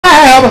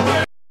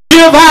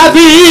by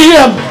thee.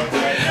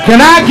 Can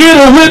I get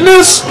a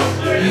witness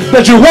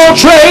that you won't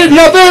trade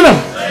nothing?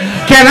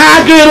 Can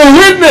I get a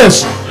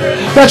witness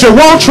that you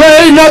won't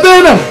trade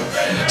nothing?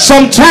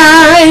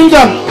 Sometimes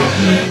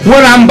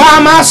when I'm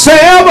by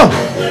myself,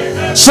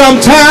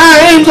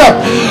 sometimes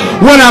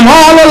when I'm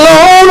all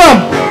alone,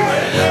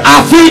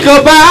 I think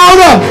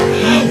about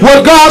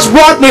what God's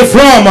brought me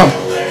from.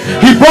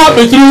 He brought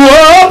me through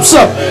ups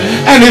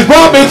and He's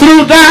brought me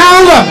through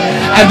downs.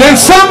 And then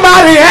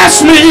somebody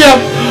asked me,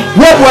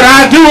 what would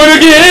I do it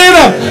again?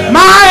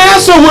 My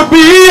answer would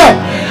be,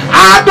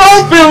 I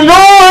don't feel no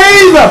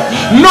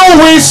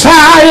way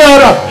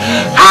tired.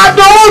 I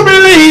don't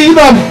believe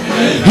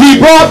He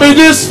brought me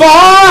this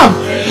far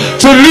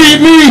to leave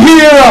me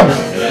here.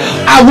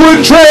 I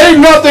wouldn't trade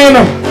nothing.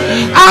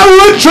 I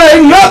wouldn't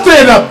trade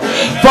nothing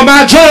for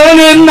my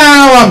journey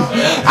now.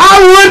 I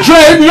wouldn't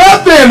trade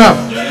nothing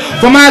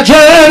for my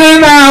journey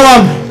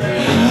now.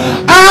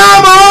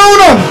 I'm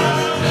on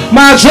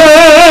my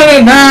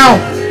journey now,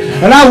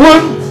 and I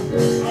wouldn't.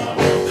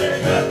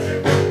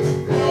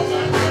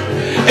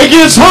 It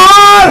gets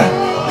hard,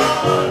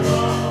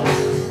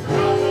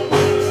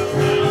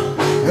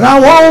 and I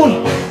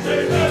want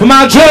for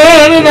my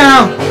journey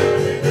now,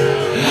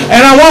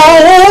 and I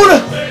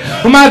want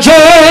for my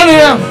journey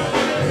now.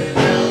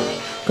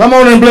 Come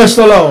on and bless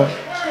the Lord.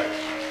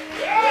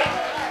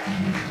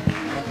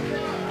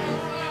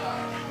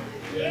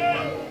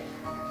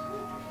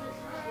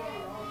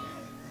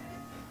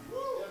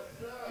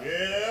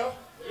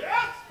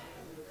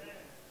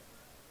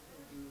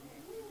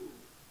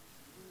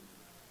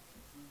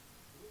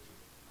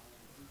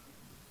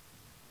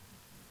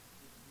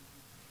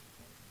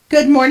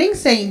 Good morning,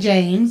 St.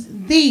 James.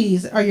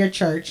 These are your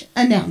church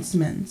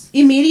announcements.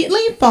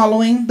 Immediately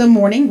following the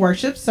morning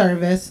worship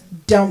service,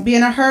 don't be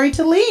in a hurry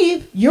to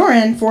leave. You're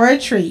in for a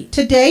treat.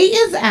 Today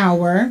is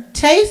our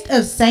Taste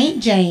of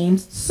St.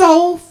 James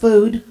Soul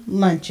Food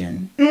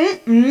Luncheon.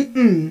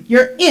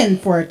 You're in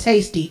for a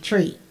tasty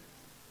treat.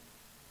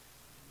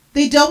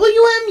 The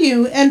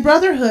WMU and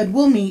Brotherhood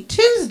will meet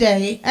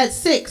Tuesday at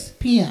 6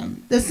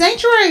 p.m. The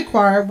Sanctuary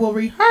Choir will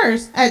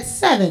rehearse at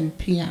 7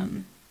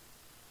 p.m.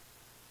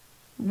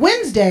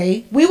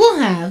 Wednesday, we will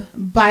have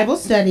Bible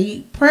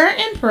study, prayer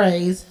and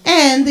praise,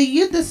 and the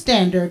Youth the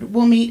Standard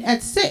will meet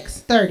at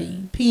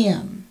 6:30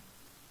 p.m.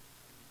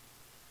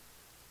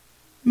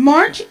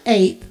 March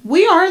 8th,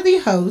 we are the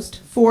host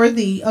for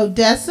the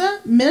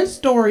Odessa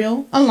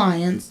Ministerial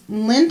Alliance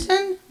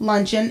Lenten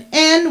Luncheon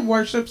and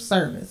Worship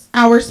Service.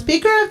 Our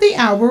speaker of the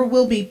hour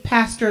will be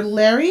Pastor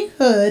Larry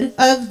Hood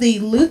of the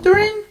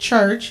Lutheran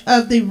Church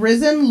of the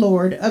Risen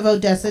Lord of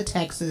Odessa,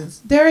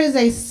 Texas. There is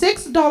a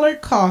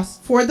 $6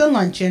 cost for the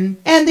luncheon,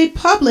 and the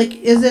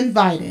public is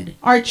invited.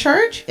 Our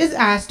church is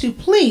asked to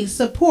please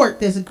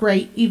support this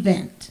great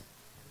event.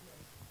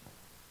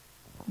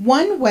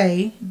 One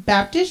Way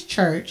Baptist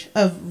Church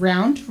of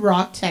Round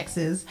Rock,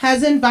 Texas,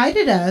 has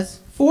invited us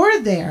for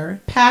their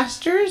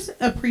Pastor's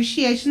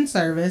Appreciation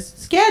Service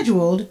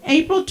scheduled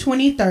April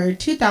 23,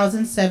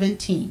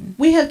 2017.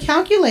 We have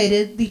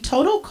calculated the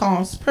total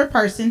cost per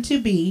person to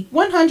be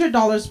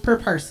 $100 per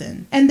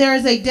person, and there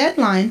is a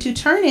deadline to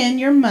turn in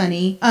your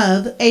money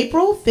of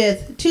April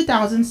 5th,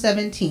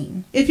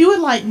 2017. If you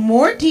would like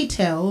more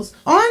details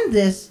on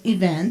this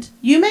event,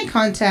 you may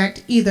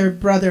contact either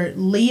Brother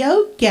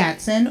Leo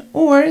Gatson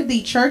or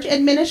the Church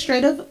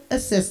Administrative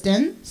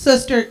Assistant,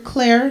 Sister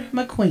Claire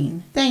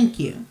McQueen. Thank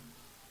you.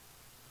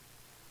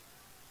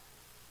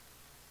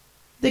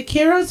 The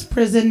Kairos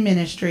Prison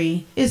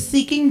Ministry is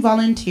seeking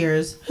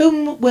volunteers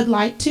who would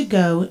like to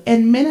go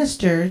and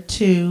minister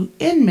to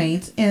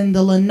inmates in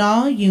the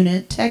Lanai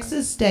Unit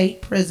Texas State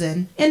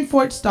Prison in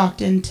Fort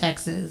Stockton,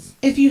 Texas.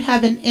 If you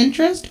have an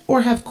interest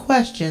or have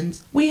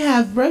questions, we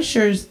have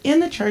brochures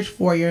in the church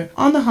foyer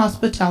on the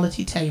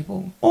hospitality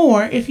table.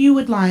 Or if you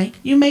would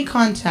like, you may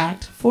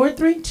contact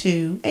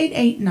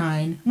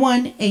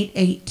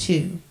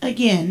 432-889-1882.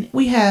 Again,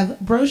 we have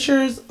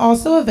brochures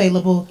also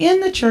available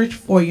in the church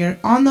foyer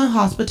on the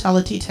hospitality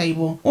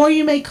table, or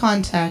you may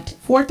contact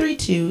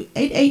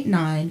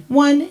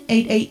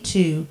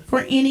 432-889-1882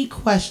 for any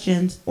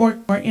questions or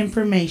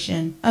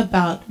information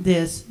about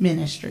this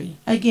ministry.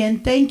 Again,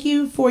 thank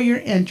you for your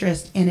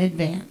interest in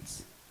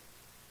advance.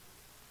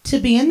 To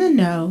be in the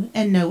know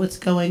and know what's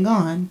going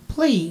on,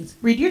 please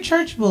read your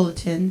church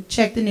bulletin,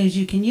 check the News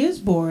You Can Use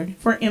board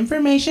for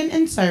information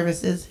and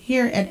services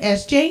here at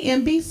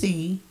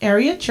SJMBC,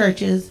 area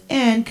churches,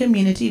 and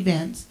community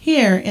events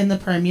here in the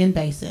Permian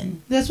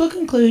Basin. This will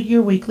conclude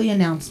your weekly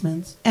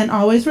announcements, and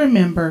always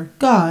remember,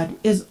 God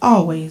is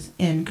always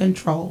in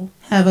control.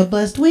 Have a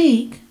blessed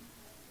week.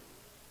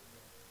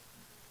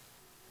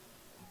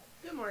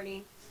 Good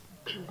morning.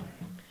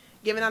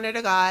 Giving honor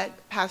to God,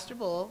 Pastor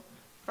Buhl,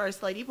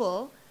 First Lady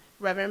Buhl,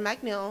 Reverend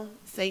McNeil,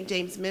 St.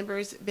 James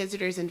members,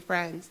 visitors, and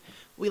friends.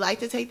 We like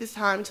to take this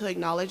time to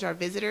acknowledge our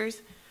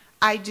visitors.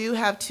 I do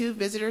have 2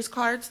 visitors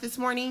cards this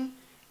morning.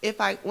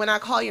 When I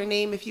call your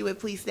name, if you would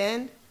please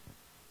stand.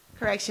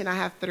 Correction, I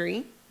have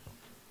 3.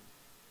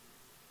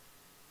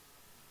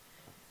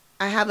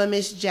 I have a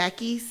Miss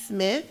Jackie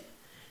Smith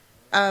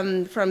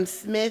from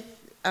Smith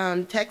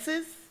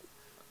Texas.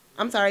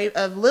 I'm sorry,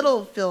 of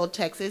Littlefield,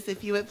 Texas.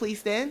 If you would please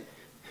stand.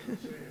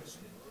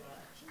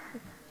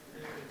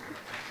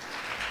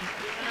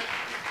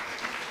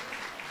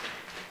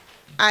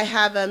 I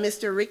have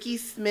Mr. Ricky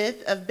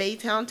Smith of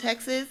Baytown,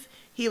 Texas.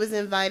 He was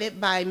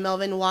invited by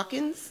Melvin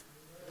Watkins.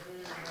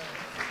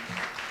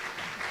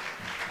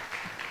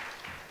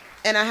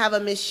 And I have a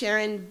Miss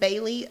Sharon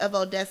Bailey of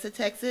Odessa,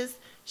 Texas.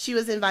 She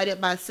was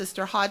invited by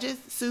Sister Hodges,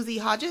 Susie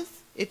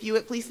Hodges. If you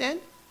would please stand.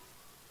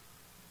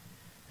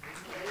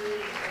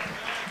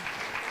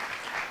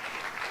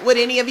 Would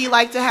any of you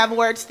like to have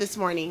words this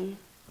morning?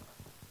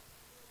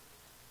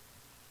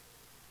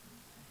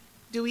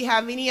 Do we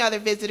have any other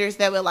visitors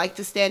that would like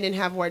to stand and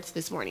have words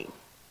this morning?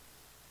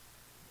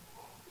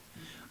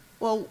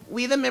 Well,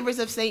 we the members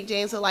of St.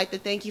 James would like to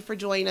thank you for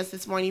joining us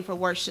this morning for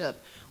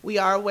worship. We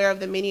are aware of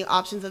the many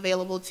options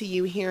available to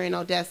you here in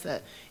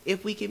Odessa.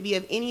 If we can be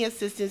of any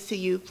assistance to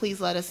you,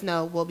 please let us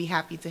know. We'll be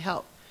happy to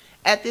help.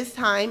 At this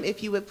time,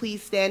 if you would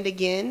please stand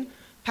again,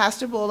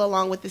 Pastor Bull,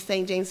 along with the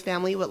St. James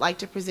family, would like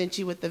to present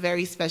you with a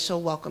very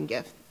special welcome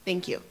gift.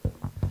 Thank you.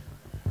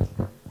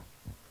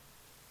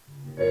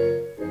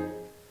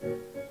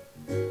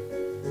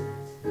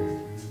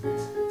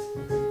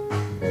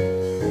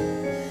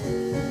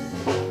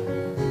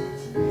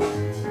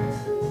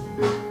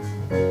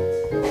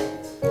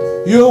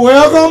 You're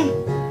welcome.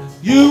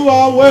 You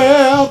are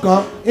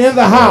welcome in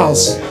the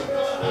house.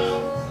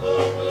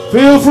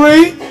 Feel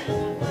free.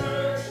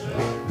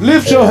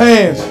 Lift your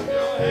hands.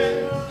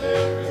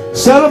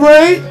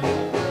 Celebrate.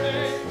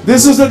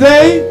 This is the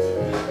day.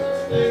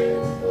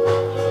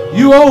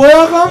 You are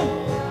welcome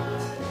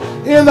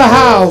in the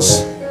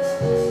house.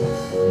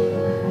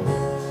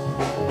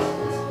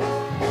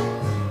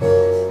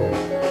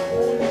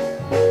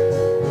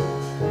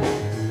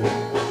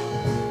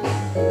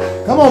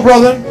 Come on,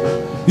 brother.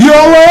 You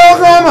are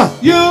welcome.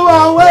 You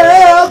are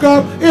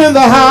welcome in the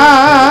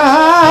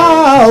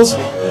house.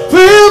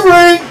 Feel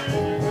free.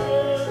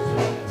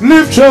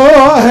 Lift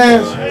your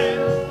hands.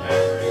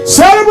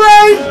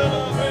 Celebrate.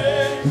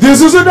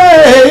 This is the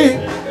day.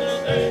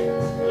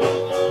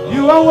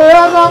 You are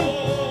welcome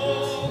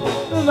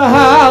in the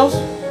house.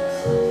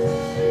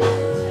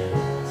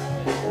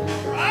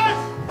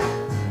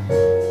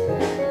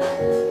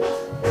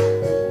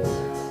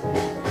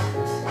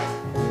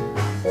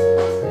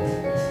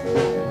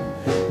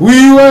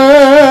 We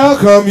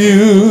welcome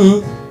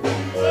you.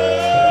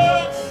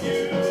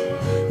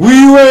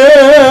 We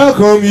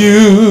welcome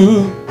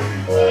you.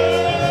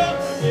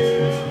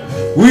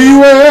 We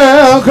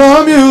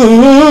welcome you.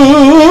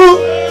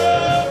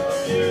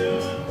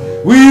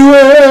 We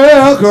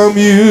welcome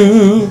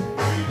you.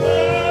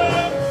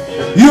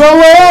 You are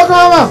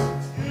welcome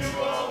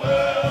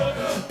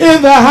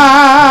in the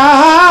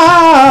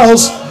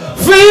house.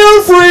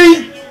 Feel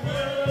free.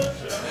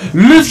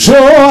 Lift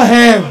your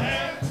hand.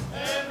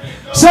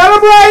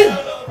 Celebrate.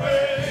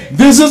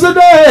 This is the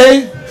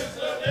day.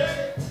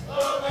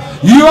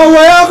 You are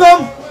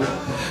welcome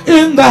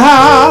in the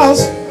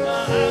house.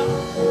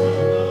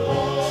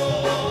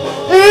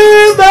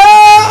 In the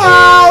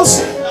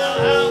house.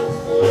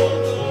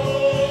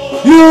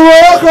 You're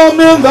welcome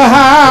in the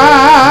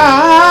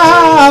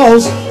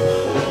house.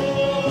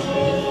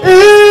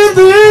 In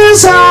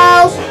this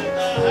house.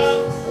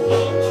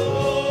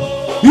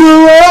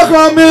 You're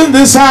welcome in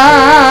this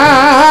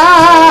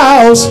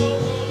house.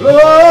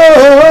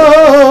 Lord.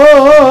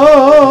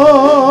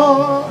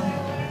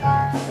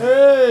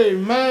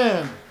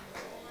 Amen.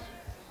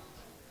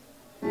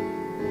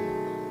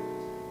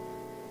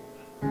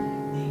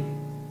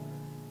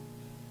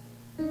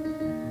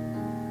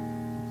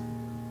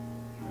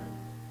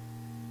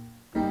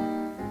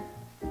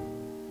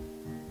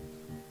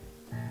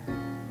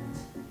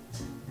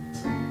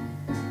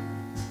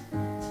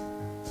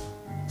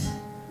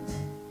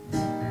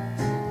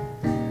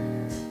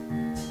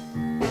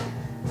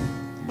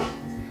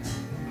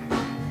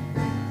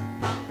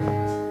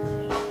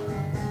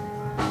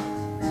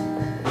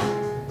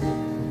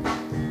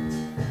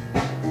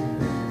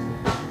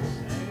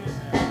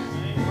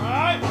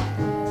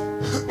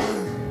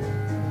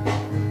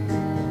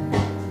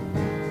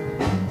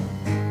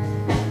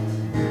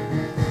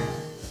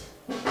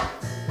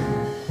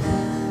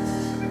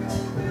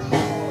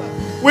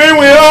 When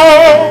we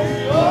all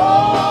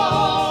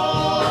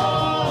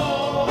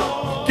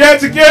get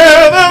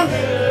together,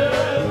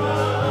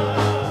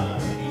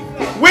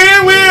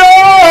 when we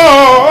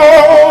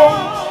all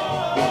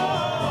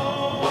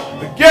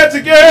get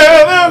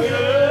together,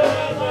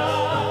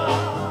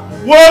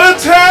 what a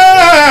time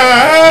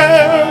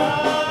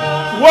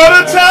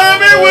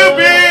it will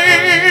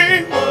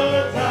be,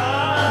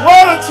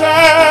 what a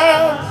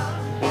time.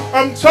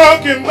 I'm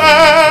talking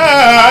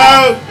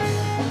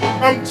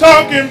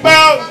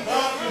about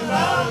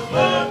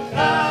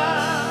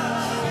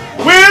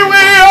when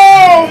we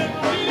all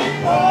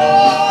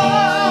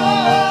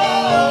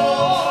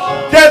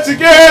get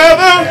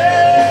together,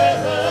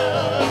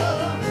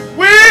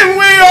 when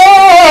we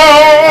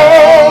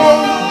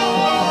all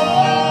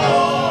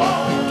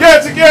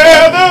get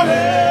together,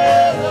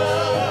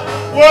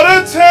 what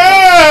a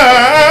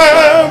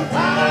time.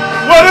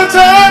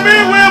 baby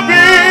will be.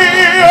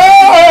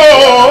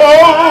 Oh,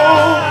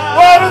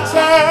 what a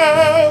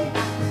time.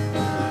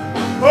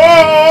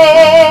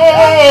 Oh,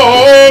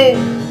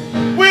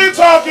 we're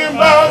talking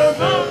about a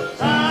good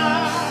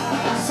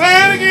time.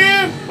 Say it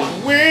again.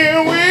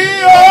 When we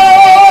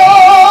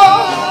all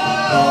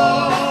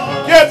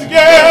get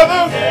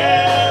together.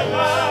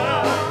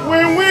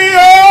 When we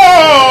all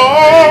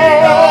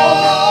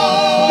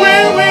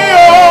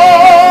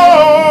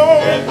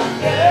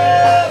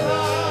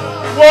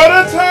what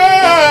a time.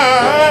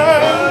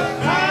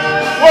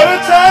 What a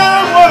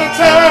time, what a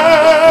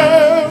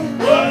time.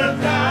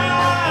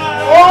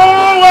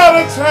 Oh, what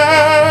a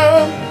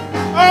time.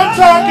 I'm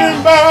talking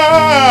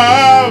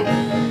about,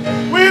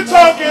 we're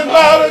talking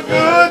about a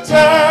good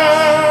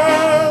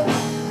time.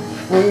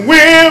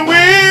 When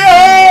we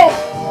all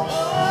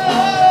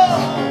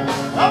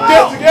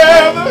get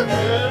together.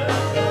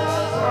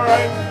 All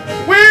right.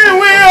 When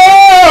we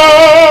all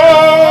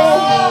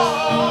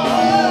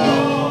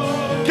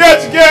get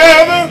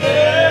together.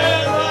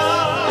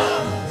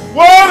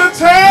 What a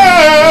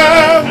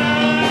time.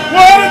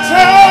 What a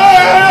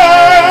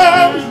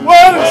time.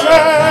 What a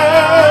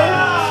time.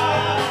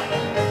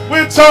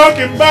 We're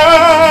talking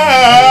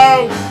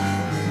about.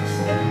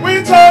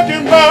 We're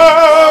talking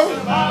about.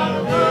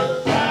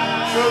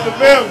 The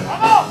bell.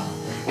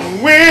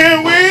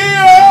 When we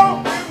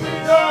all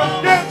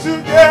get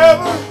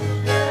together.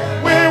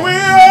 When we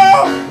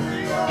all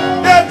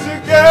get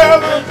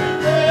together.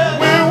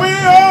 When we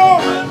all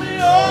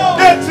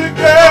get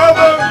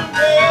together.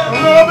 I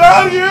know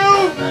about you.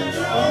 I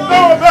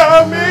know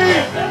about me.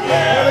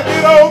 Gotta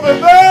get over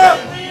there.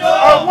 I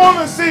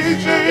wanna see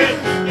Jesus.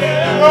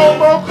 No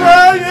more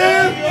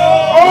crying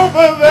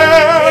over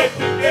there.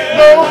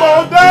 No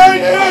more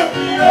dying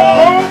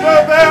over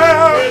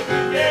there.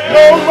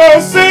 No more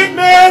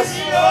sickness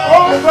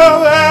over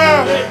there.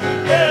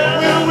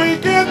 When we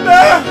get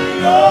there,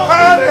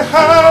 howdy,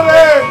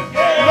 howdy.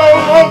 No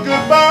more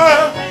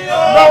goodbye.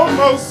 No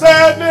more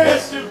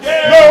sadness.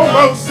 No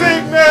more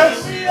sickness.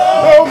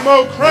 No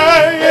more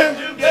crying.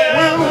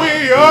 When we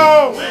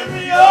all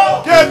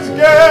get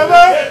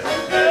together.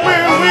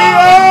 When we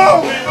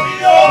all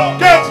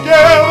get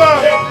together.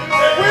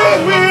 When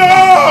we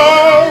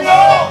all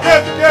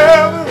get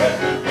together.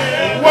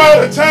 What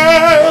a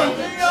time.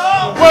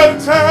 What a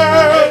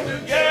time.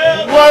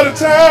 What a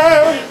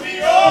time.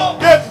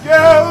 Get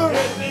together.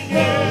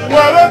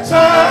 What a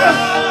time.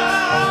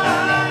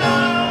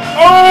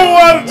 Oh,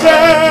 what a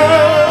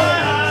time.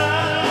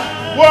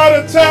 What a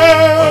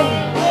time.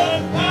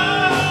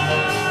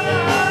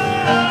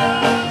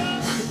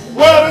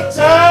 What a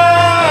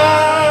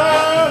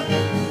time.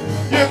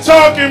 You're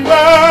talking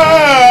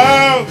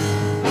about.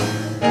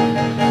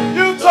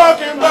 You're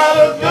talking about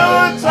a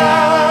good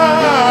time.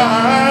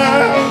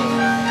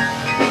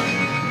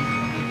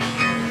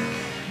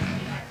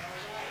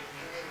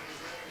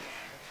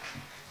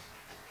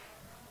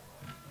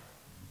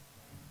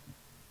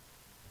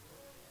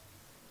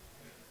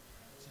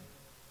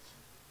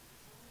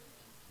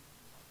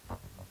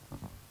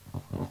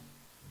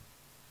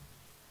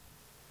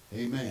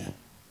 Amen.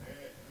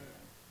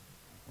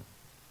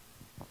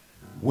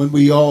 When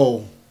we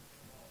all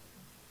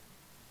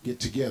get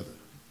together.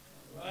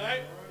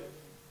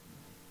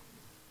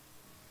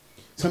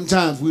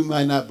 Sometimes we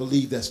might not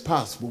believe that's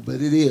possible, but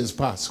it is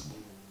possible.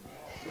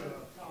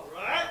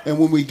 And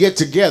when we get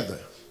together,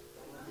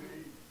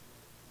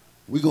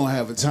 we're going to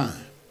have a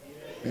time.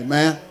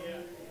 Amen.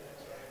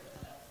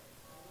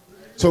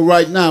 So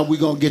right now we're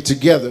going to get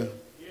together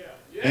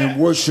and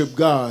worship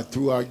God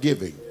through our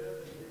giving.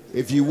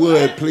 If you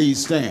would,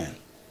 please stand.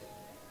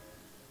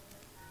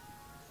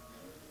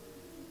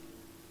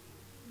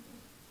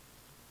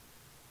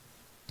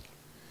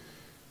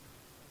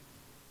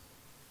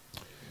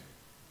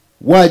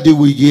 Why do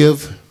we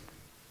give?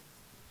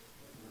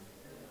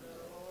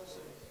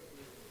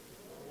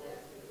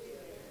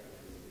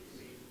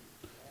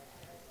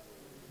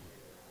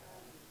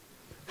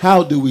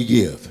 How do we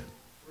give?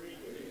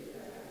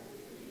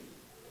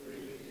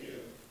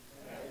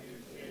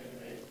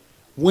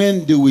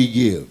 When do we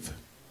give?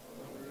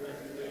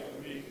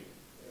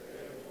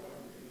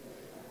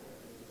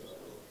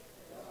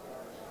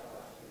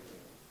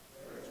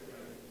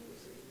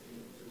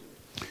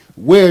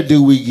 Where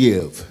do we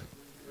give?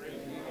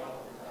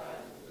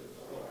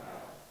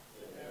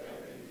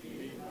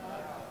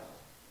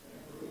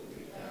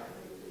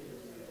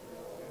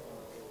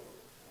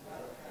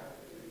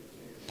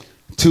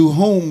 To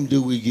whom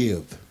do we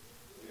give?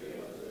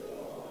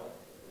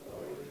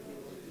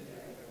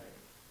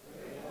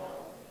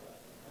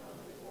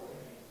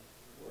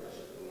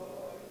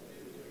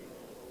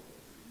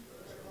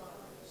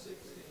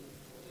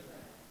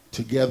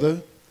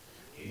 Together,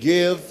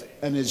 give,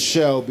 and it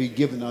shall be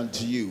given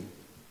unto you.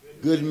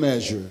 Good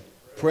measure,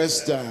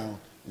 pressed down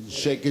and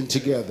shaken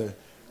together,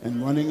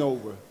 and running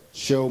over,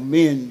 shall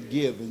men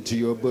give into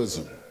your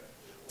bosom.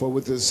 For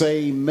with the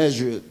same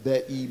measure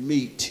that ye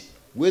meet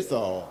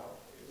withal,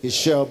 it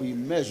shall be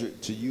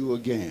measured to you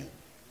again.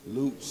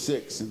 Luke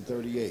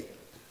 6:38.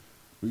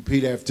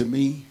 Repeat after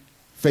me.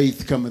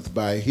 Faith cometh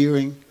by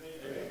hearing,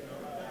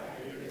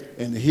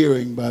 and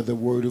hearing by the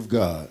word of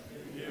God.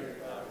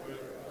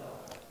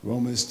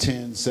 Romans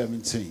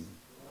 10:17.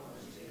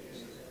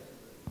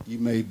 You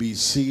may be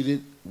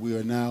seated. We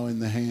are now in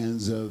the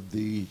hands of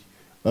the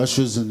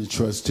ushers and the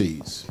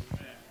trustees.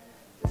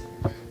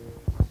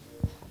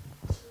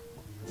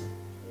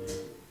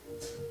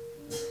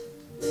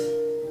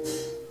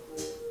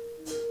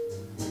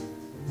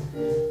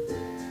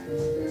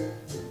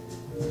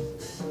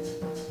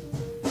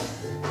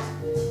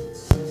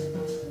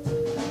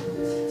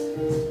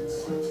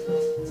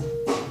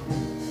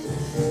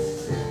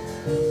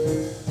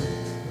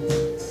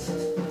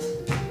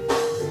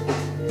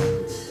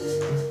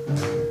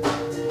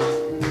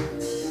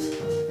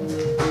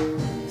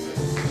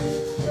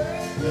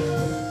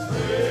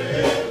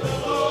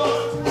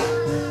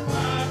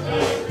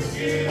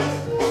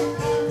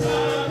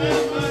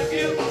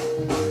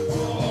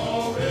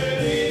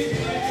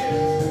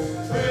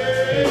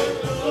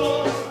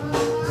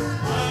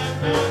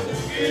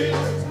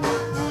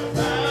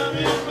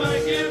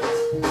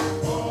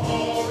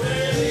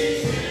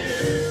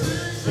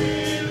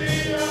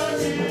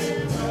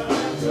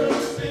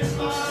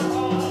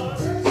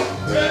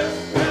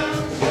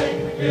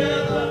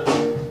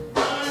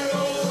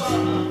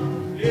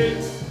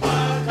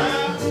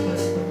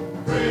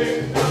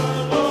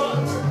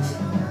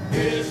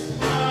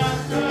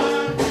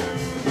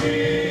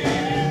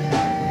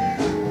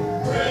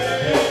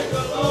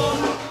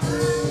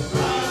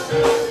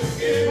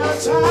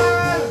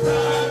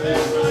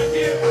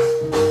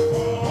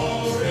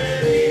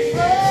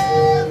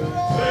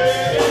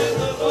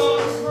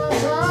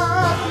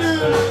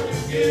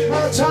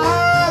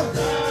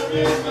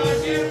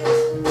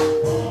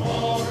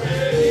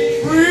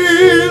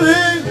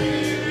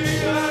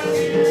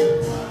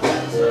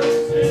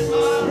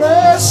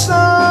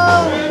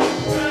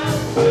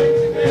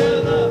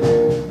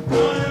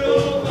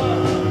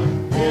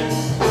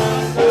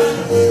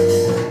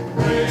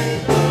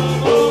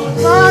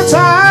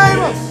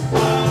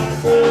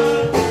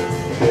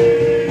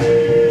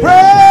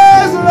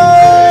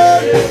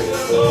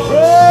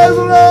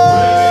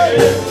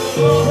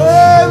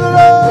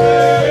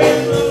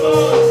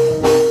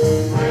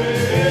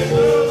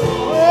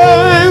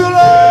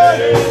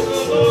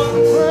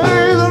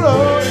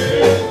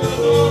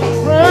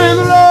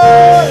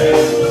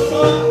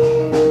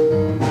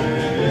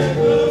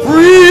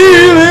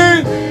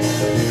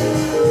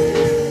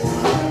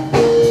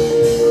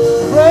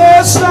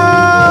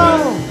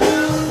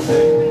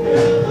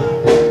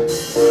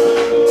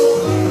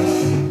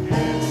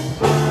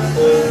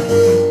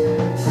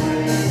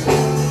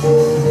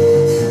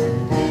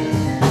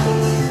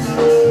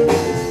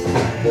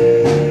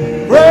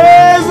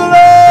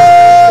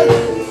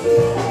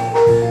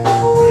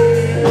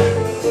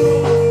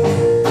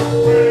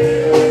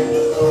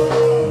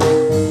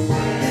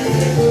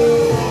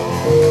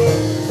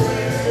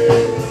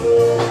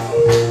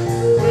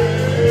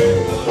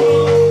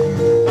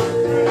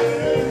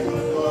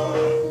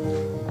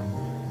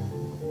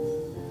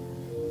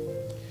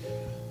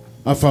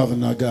 Our Father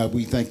and our God,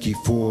 we thank you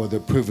for the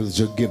privilege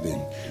of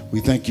giving. We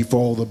thank you for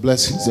all the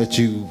blessings that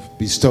you've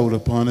bestowed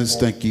upon us.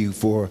 Thank you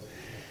for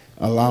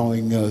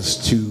allowing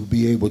us to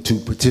be able to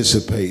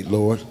participate,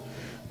 Lord.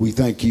 We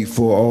thank you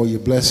for all your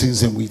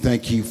blessings, and we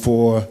thank you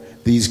for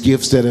these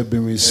gifts that have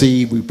been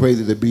received. We pray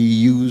that they be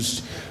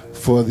used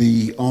for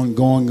the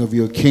ongoing of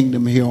your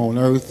kingdom here on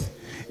earth.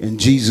 In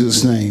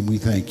Jesus' name, we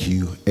thank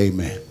you.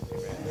 Amen.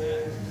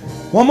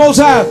 One more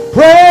time.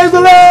 Praise the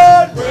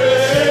Lord.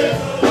 Praise.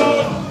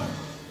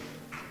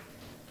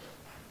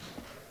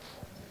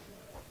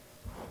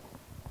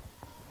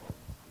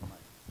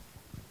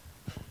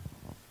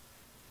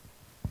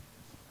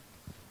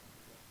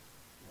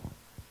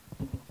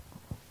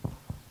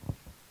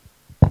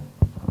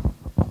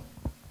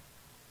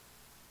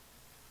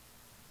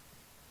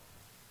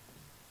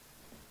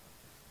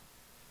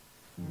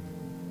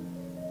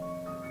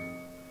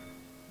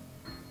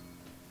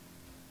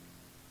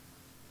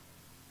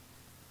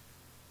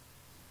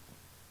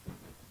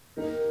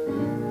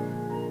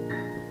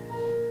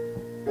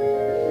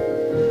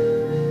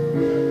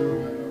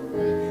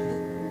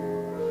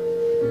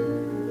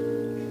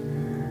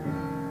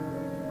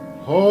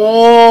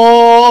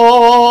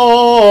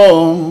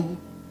 Oh,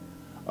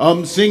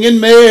 I'm singing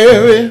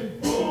Mary.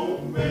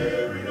 Oh,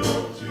 Mary,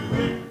 don't you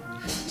weep.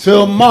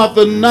 Tell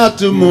Martha not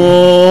to mourn.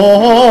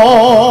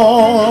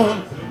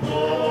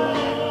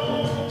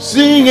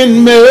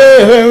 Singing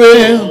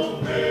Mary.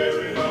 Oh,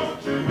 Mary,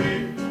 don't you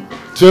weep.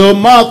 Tell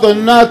Martha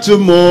not to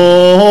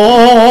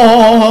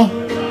mourn.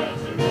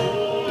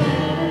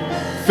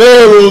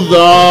 Pharaoh's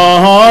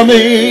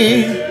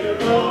army,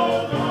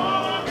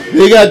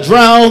 they got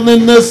drowned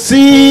in the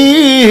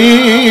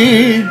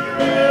sea.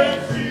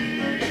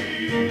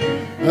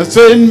 I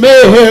said,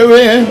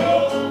 Mary,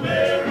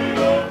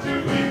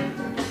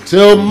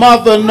 tell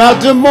Martha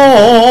not to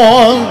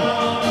mourn.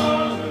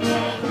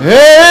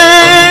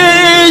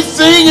 Hey,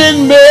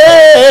 singing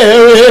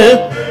Mary,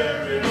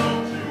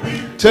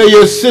 tell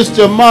your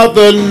sister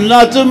Martha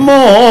not to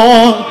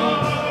mourn.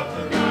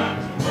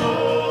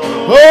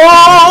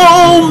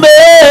 Oh,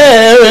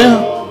 Mary,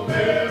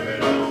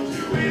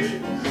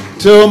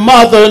 Tell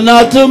mother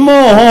not to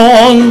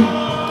mourn.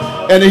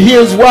 And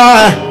here's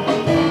why.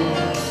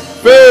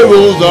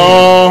 Pharaoh's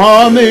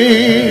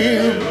army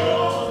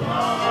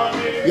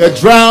got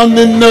drowned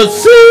in the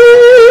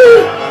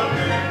sea,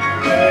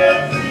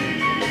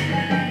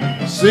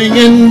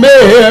 singing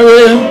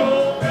Mary,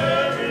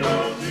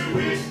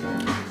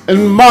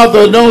 and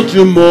mother, don't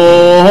you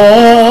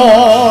mourn.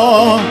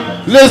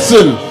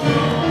 Listen,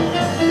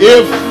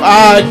 if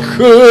I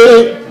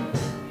could,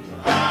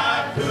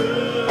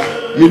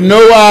 you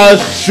know I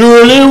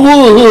surely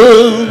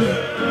would.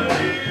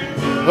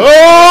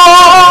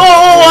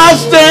 Oh,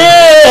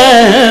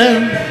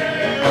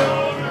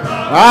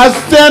 I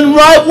stand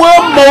right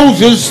where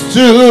Moses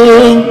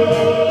stood.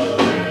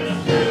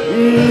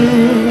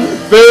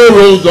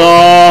 Pharaoh's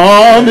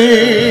army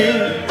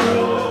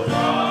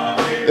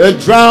that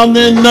drowned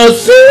in the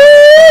sea.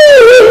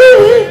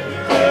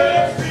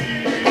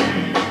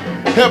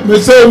 Help me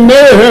say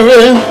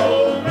Mary.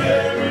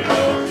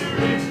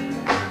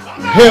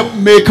 Help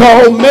me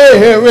call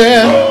Mary.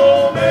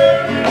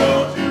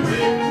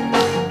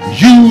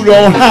 You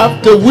don't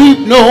have to weep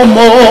no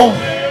more.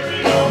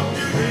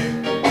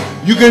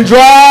 You can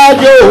dry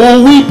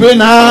your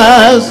weeping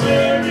eyes.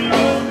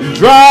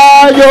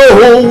 Dry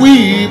your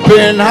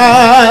weeping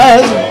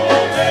eyes.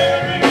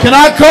 Can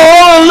I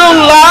call a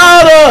little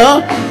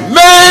louder?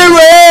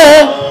 Mary.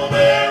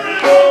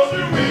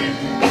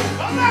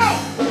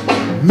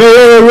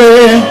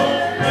 Mary.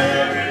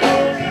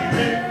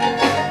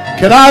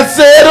 Can I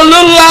say it a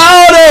little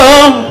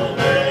louder?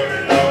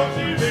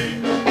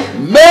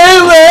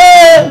 Mary.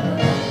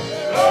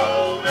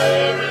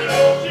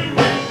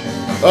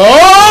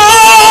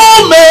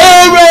 Oh,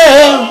 Mary.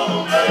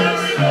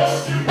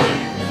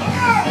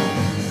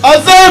 I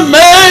said,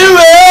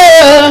 Mary.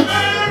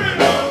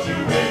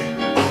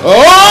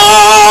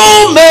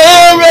 Oh,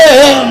 Mary.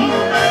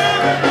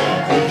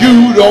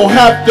 You don't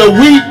have to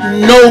weep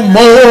no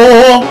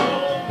more.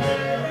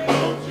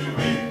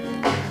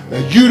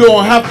 You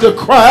don't have to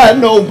cry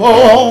no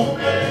more.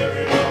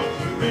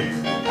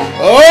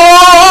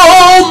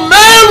 Oh,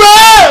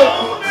 Mary.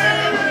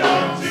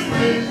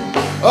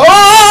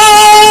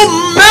 Oh,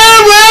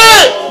 Mary.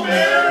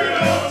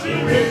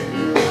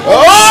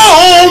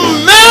 Oh,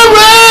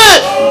 Mary.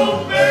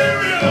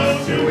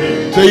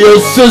 Tell your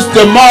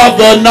sister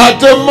Martha not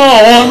to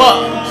mourn.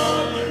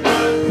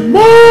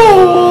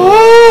 Mourn.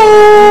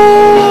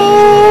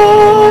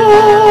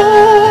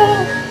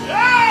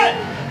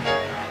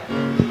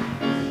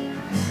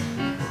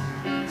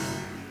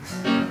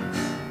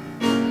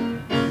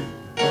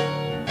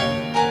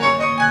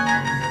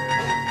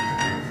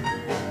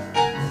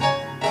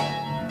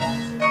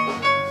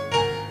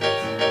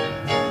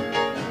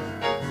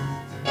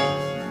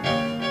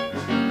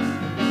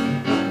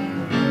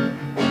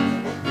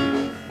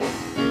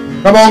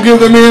 Come on, give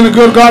the men a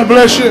good God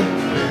bless you.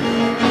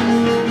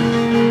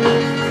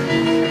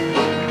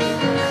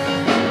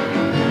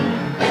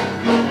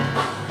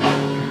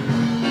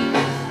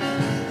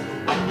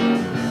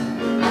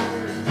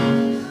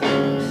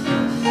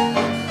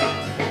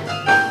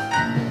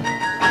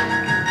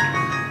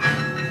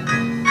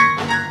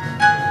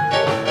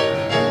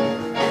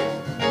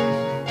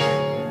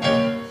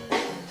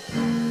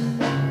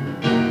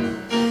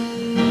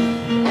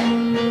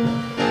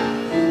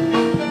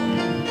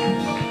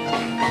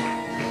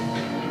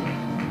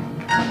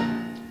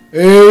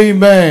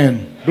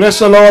 Amen. Bless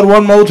the Lord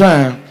one more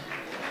time.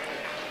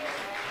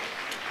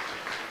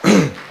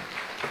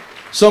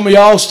 Some of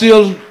y'all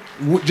still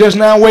just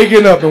now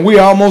waking up and we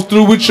almost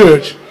through with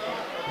church.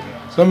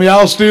 Some of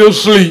y'all still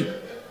asleep.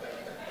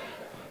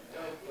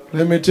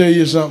 Let me tell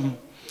you something.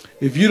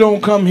 If you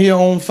don't come here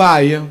on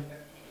fire,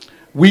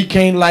 we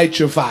can't light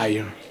your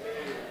fire.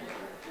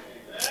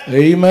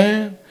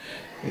 Amen.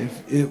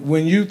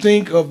 When you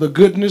think of the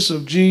goodness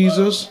of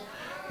Jesus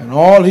and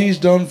all he's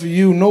done for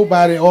you,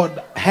 nobody ought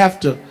to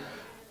have to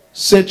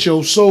set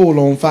your soul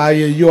on fire.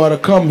 You ought to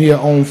come here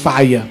on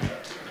fire.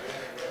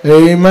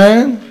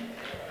 Amen.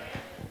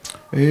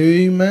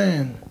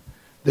 Amen.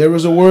 There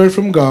is a word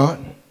from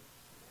God.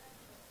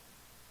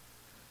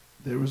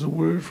 There is a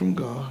word from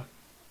God.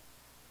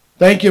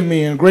 Thank you,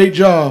 men. Great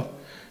job.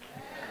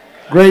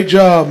 Great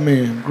job,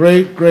 men.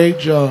 Great, great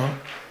job.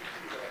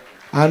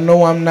 I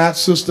know I'm not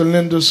Sister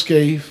Linda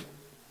Scaife,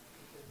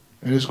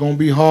 and it's going to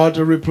be hard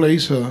to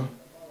replace her.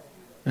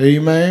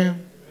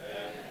 Amen.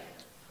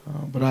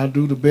 But I'll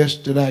do the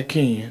best that I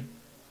can.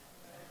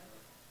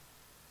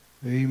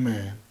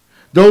 Amen.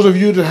 Those of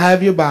you that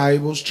have your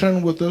Bibles,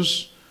 turn with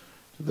us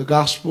to the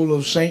Gospel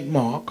of St.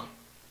 Mark.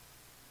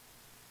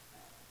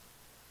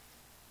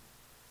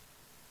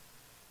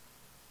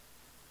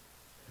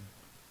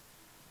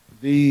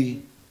 The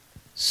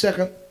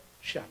second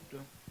chapter.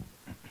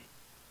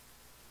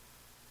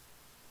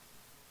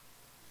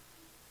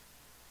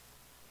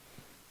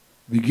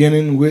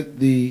 Beginning with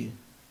the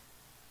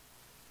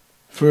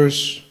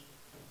first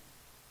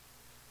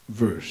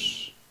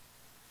verse.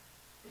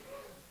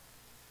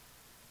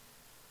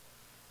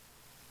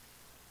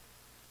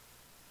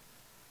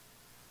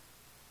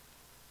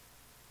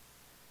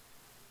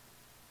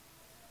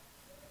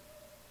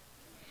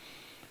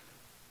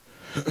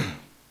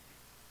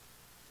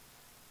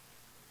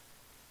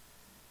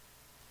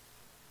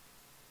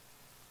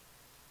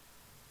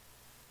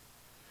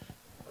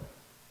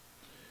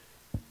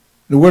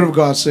 The Word of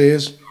God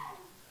says,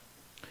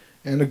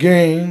 and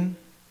again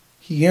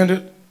he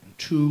entered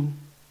to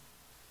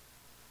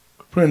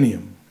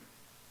Capernaum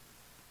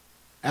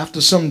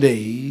after some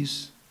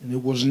days, and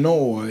it was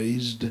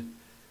noised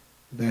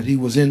that he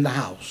was in the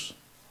house.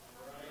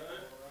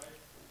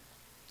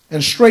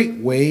 And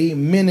straightway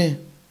many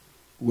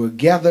were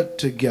gathered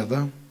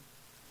together,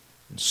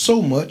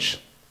 so much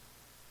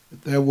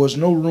that there was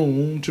no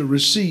room to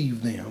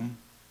receive them,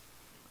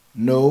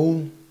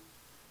 no,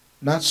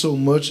 not so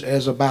much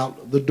as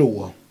about the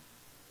door.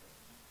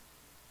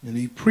 And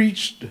he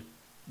preached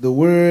the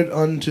word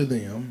unto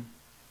them.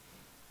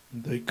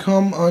 They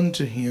come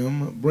unto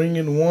him,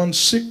 bringing one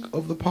sick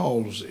of the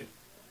palsy,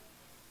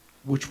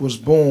 which was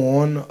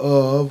born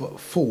of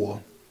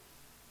 4.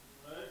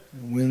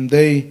 And when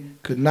they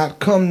could not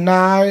come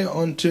nigh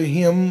unto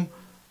him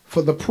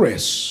for the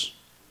press,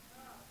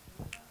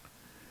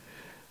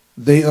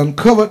 they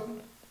uncovered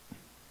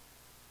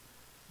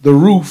the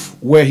roof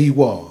where he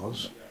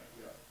was.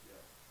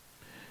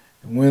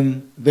 And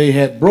when they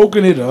had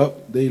broken it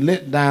up, they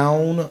let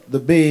down the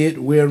bed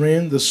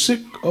wherein the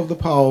sick of the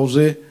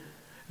palsy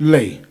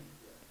lay.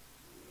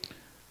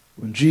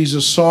 When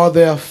Jesus saw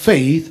their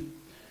faith,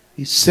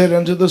 he said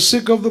unto the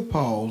sick of the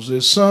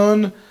palsy,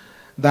 Son,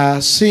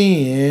 thy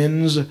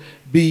sins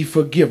be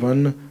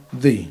forgiven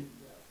thee.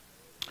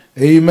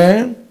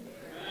 Amen.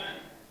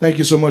 Thank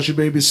you so much. You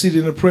may be seated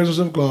in the presence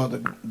of God. The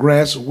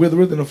grass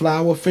withereth and the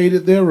flower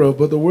fadeth thereof,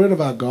 but the word of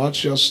our God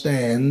shall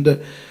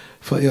stand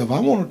forever. I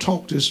want to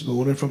talk this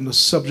morning from the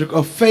subject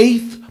of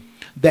faith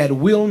that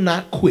will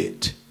not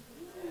quit.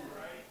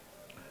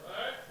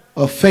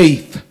 A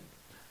faith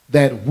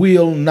that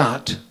will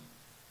not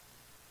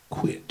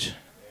quit.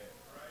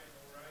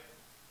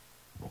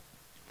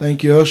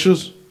 Thank you,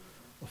 ushers.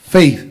 A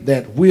faith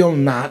that will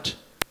not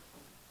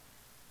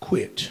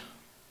quit.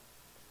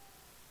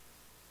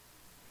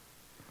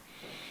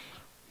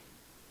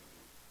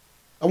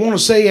 I want to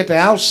say at the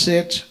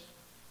outset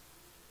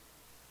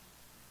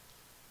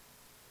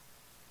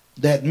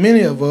that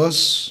many of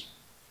us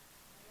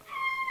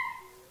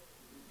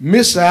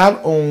miss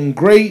out on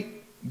great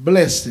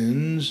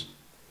blessings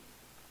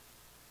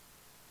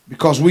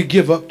because we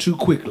give up too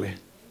quickly.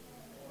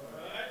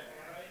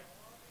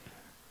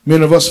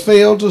 Many of us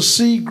fail to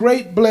see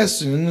great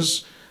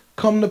blessings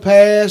come to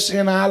pass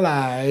in our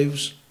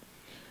lives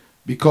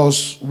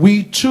because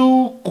we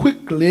too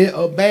quickly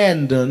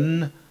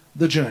abandon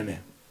the journey.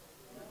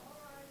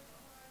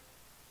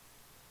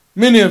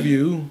 Many of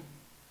you,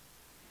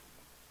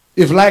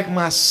 if like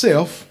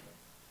myself,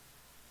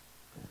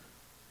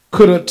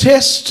 could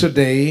attest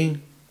today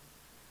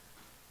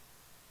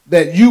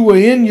that you were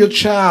in your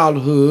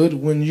childhood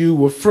when you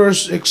were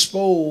first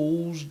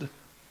exposed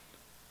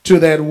to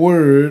that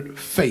word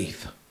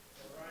faith.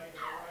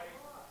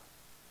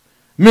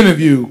 Many of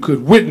you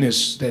could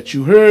witness that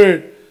you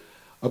heard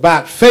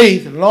about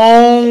faith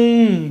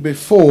long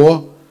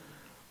before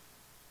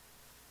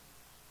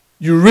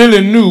you really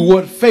knew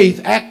what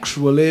faith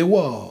actually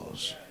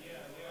was.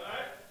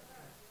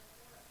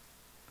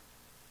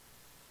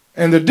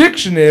 And the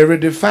dictionary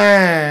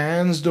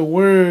defines the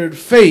word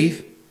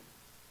faith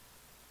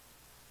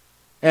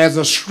as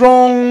a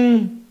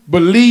strong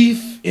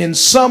belief in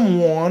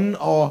someone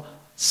or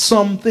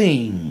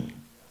something.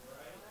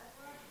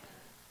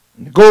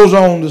 It goes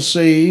on to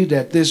say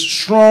that this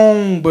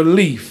strong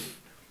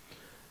belief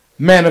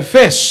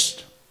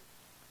manifests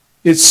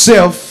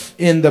itself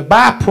in the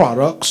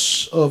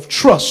byproducts of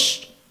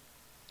trust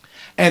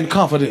and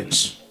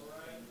confidence.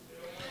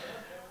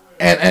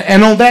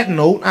 And on that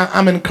note,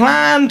 I'm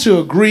inclined to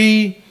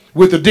agree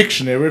with the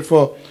dictionary,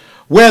 for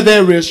where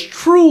there is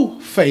true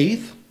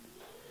faith,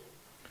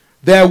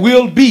 there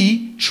will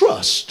be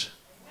trust.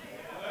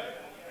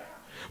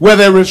 Where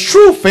there is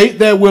true faith,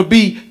 there will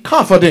be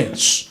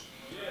confidence.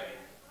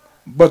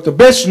 But the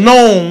best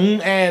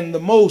known and the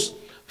most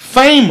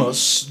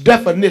famous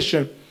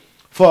definition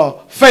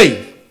for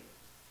faith,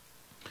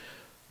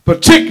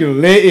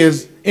 particularly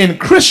is in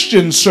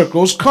Christian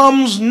circles,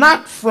 comes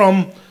not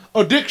from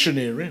a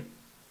dictionary,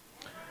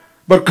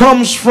 but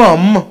comes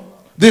from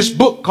this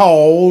book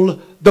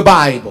called the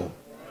Bible.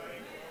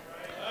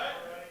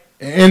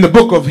 In the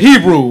book of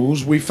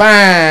Hebrews, we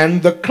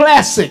find the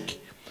classic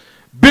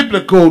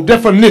biblical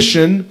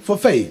definition for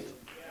faith.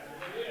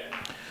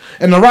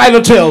 And the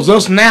writer tells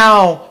us,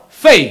 now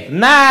faith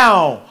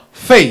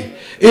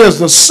is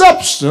the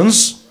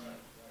substance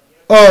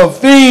of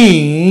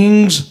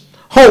things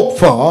hoped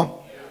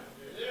for,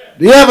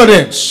 the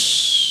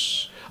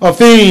evidence of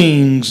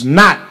things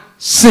not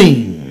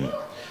seen.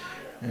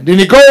 And then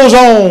he goes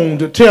on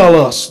to tell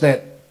us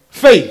that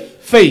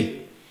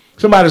faith,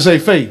 somebody say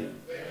faith,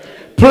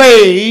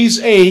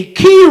 plays a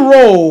key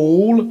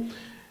role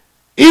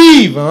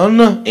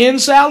even in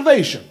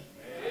salvation.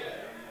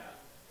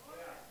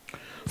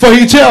 For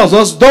he tells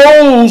us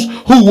those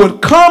who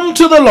would come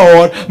to the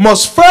Lord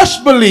must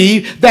first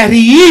believe that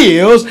he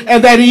is,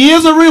 and that he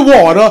is a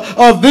rewarder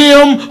of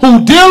them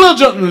who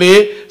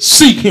diligently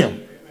seek him.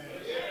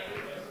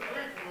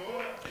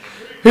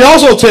 He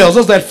also tells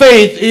us that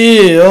faith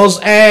is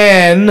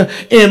an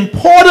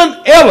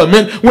important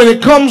element when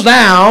it comes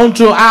down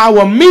to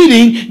our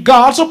meeting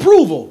God's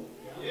approval.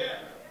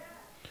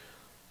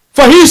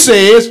 For he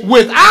says,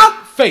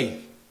 without faith,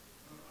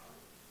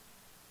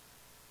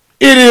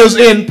 it is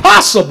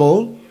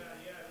impossible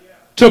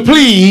to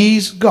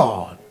please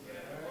God.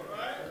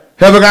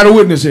 Have I got a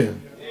witness here?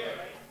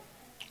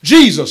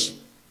 Jesus,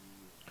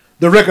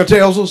 the record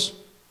tells us,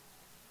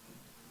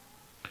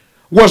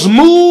 was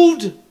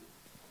moved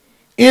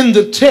in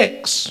the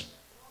text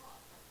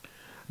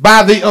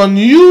by the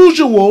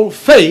unusual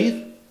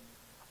faith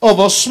of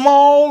a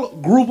small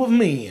group of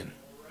men.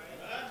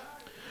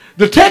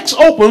 The text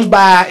opens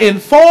by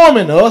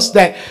informing us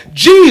that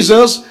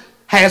Jesus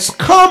has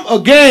come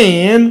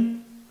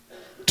again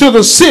to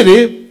the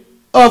city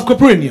of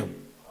Capernaum.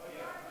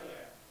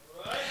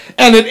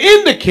 And it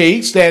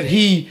indicates that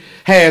he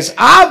has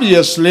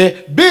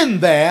obviously been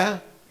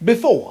there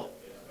before.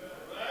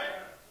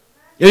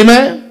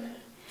 Amen.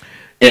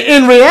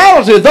 In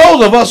reality,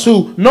 those of us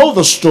who know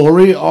the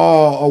story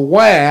are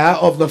aware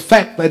of the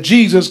fact that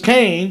Jesus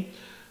came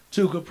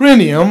to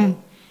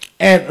Capernaum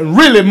and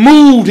really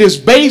moved his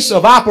base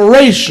of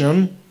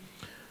operation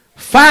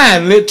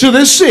finally to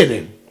this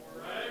city.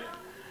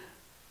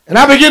 And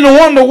I begin to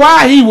wonder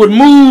why he would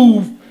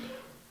move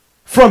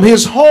from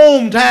his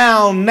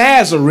hometown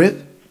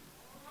Nazareth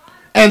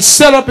and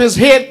set up his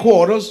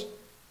headquarters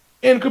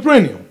in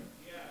Capernaum.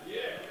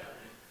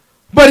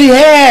 But he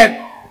had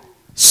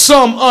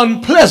some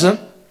unpleasant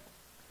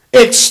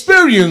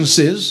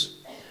experiences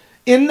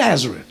in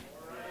Nazareth.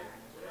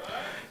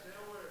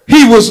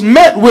 He was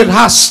met with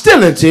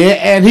hostility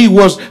and he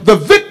was the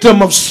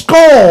victim of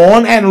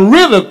scorn and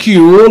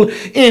ridicule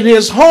in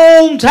his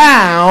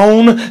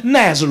hometown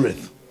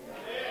Nazareth.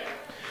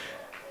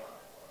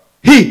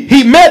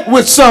 He met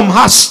with some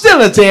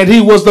hostility and he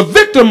was the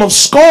victim of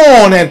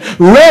scorn and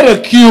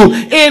ridicule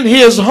in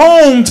his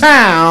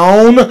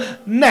hometown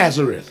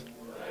Nazareth.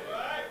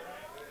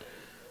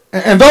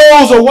 And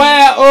those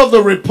aware of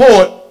the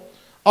report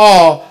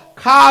are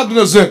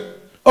cognizant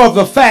of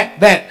the fact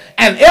that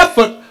an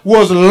effort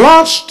was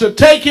launched to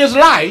take his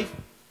life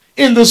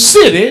in the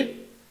city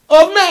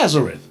of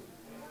Nazareth.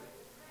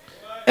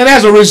 And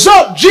as a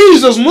result,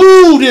 Jesus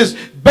moved his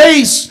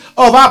base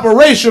of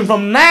operation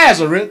from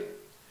Nazareth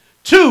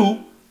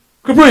to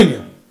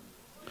Capernaum.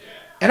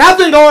 And I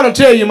think I ought to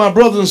tell you, my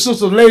brothers and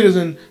sisters, ladies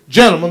and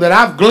gentlemen, that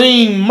I've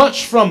gleaned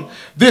much from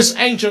this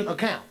ancient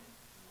account.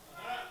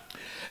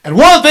 And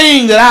one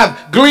thing that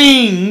I've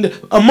gleaned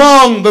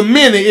among the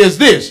many is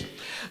this,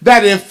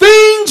 that if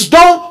things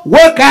don't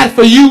work out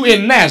for you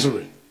in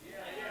Nazareth,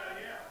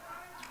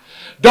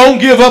 don't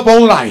give up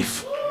on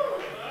life.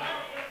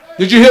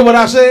 Did you hear what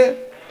I said?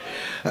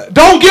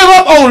 Don't give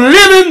up on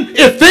living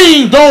if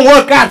things don't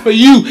work out for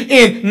you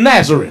in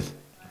Nazareth.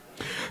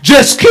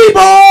 Just keep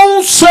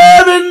on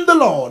serving the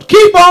Lord.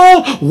 Keep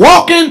on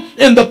walking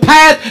in the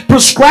path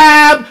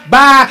prescribed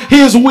by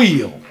his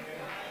will.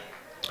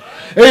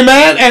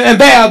 Amen. And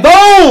there are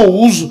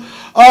those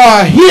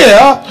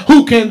here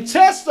who can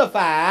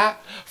testify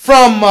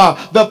from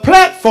the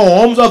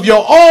platforms of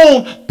your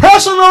own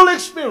personal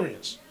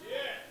experience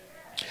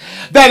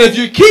that if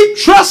you keep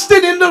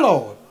trusting in the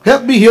Lord,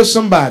 help me hear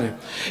somebody.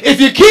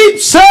 If you keep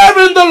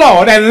serving the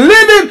Lord and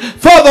living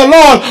for the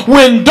Lord,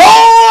 when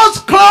doors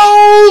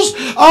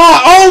close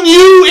on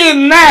you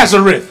in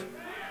Nazareth,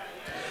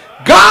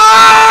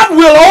 God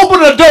will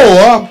open a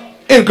door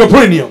in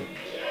Capernaum.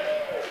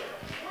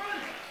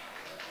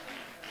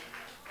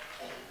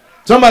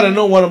 Somebody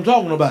know what I'm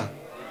talking about.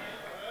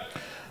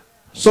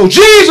 So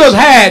Jesus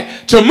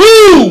had to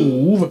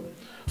move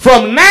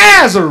from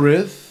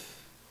Nazareth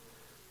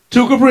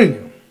to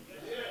Capernaum.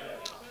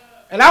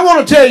 And I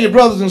want to tell you,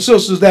 brothers and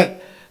sisters, that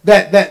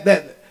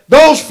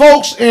those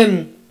folks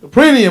in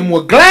Capernaum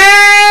were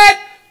glad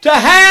to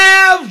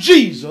have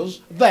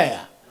Jesus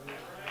there.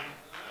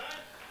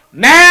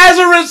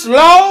 Nazareth's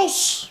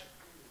loss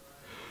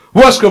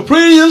was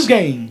Capernaum's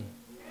gain.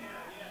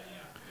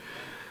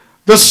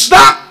 The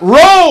stock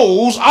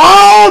rose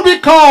all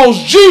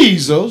because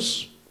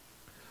Jesus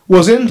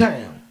was in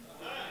town.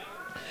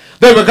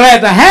 They were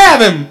glad to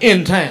have him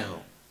in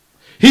town.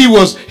 He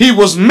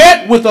was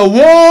met with a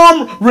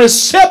warm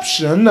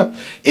reception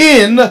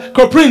in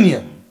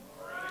Capernaum.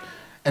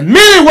 And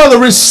many were the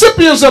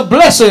recipients of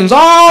blessings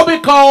all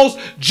because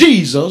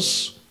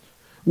Jesus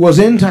was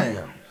in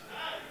town.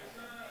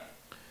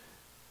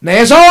 Now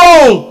it's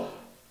all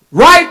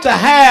right to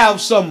have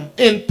some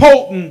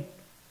important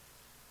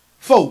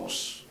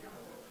folks.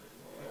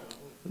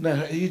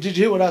 Now, did you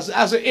hear what I said?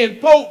 I said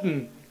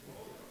important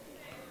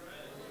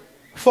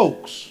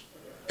folks.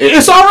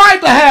 It's all right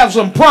to have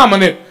some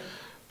prominent,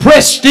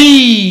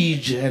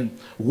 prestige, and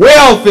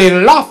wealthy,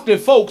 lofty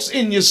folks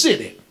in your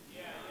city.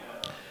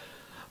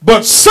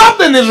 But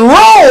something is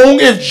wrong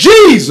if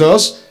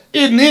Jesus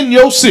isn't in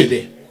your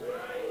city.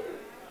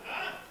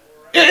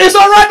 It's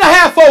all right to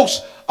have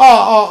folks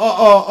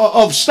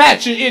of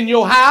stature in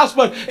your house,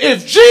 but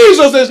if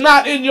Jesus is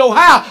not in your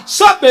house,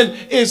 something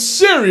is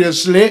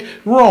seriously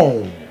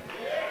wrong.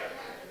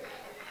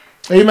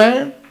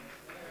 Amen.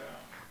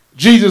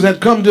 Jesus had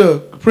come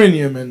to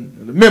Capernaum,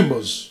 and the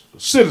members, the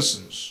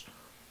citizens,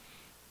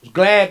 was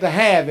glad to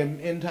have him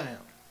in town.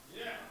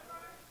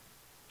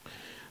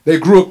 They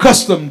grew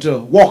accustomed to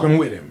walking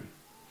with him.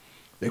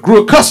 They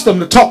grew accustomed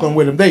to talking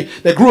with him.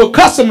 They grew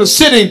accustomed to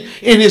sitting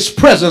in his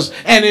presence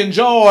and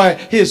enjoy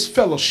his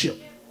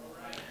fellowship.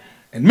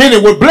 And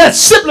many were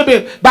blessed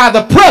simply by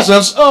the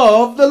presence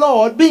of the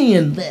Lord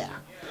being there.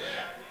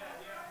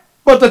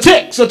 But the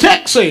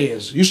text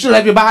says, you still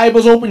have your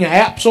Bibles open, your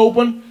apps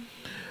open.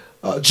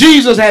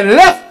 Jesus had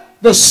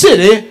left the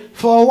city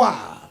for a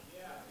while.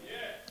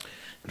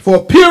 For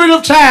a period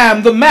of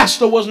time, the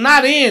master was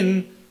not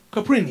in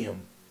Capernaum.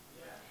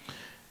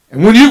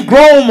 And when you've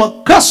grown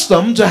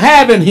accustomed to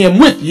having him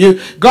with you,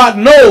 God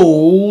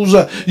knows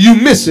you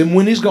miss him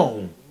when he's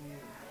gone.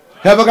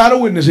 Have I got a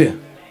witness here?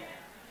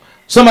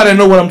 Somebody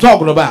know what I'm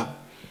talking about.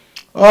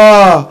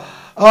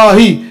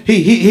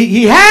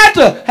 He had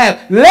to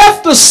have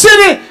left the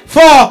city for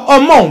a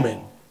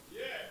moment.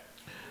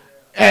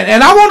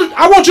 And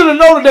I want you to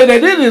know today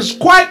that it is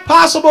quite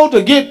possible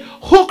to get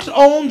hooked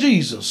on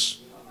Jesus.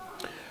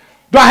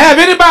 Do I have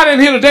anybody in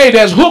here today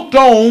that's hooked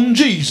on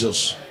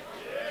Jesus?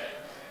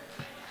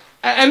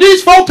 And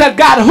these folks had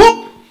got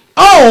hooked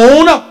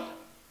on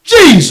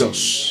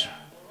Jesus.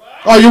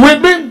 Are you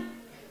with me?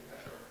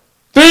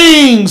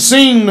 Things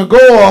seem to go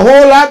a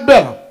whole lot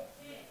better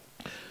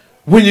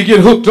when you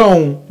get hooked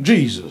on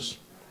Jesus.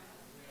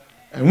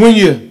 And when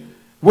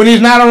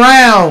he's not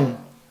around,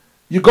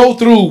 you go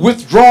through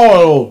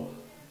withdrawal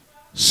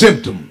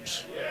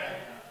symptoms.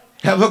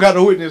 Have I got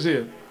a witness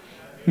here?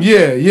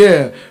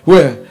 Yeah.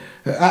 Well,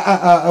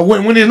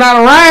 when he's not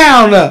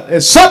around,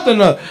 it's something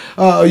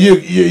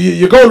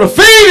you go to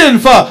feeding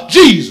for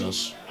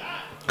Jesus.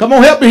 Come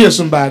on, help me here,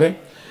 somebody.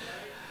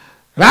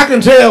 And I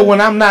can tell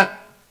when I'm not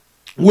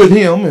with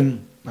him,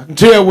 and I can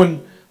tell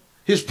when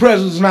his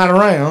presence is not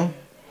around,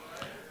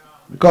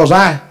 because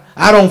I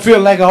don't feel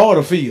like I ought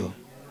to feel.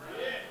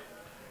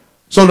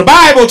 So the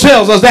Bible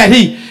tells us that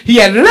he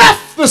had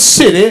left the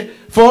city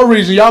for a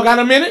reason. Y'all got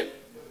a minute?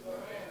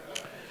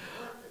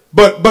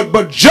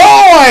 But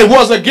joy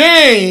was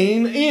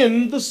again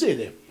in the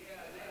city.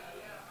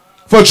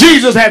 For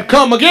Jesus had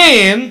come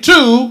again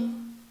to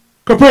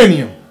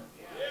Capernaum.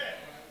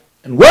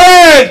 And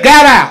word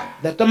got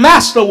out that the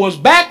master was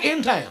back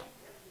in town.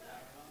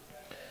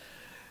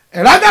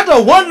 And I got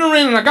to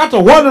wondering,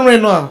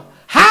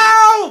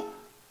 how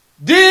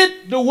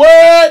did the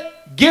word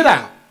get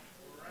out?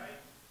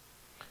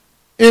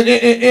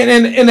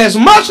 And as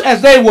much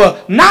as they were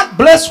not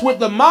blessed with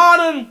the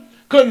modern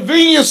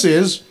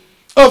conveniences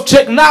of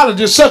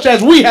technology such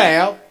as we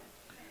have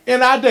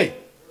in our day,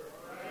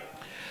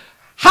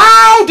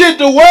 how did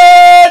the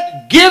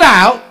word get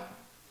out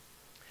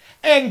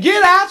and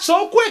get out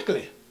so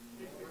quickly?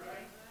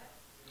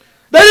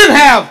 They didn't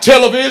have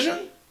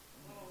television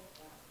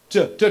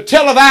to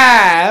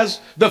televise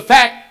the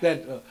fact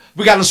that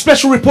we got a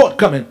special report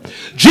coming.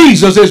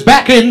 Jesus is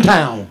back in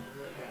town.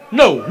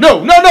 No.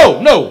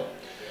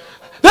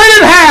 They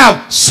didn't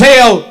have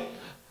cell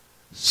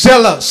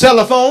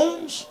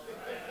phones.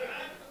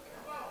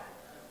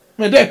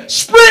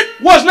 Sprint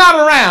was not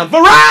around.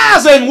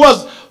 Verizon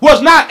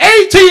was not.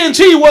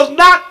 AT&T was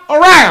not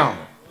around.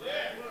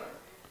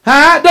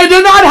 They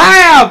did not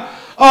have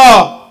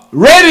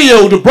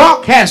radio to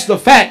broadcast the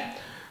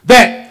fact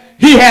that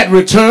he had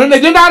returned. They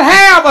did not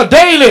have a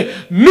daily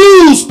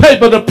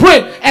newspaper to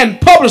print and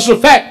publish the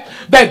fact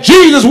that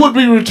Jesus would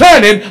be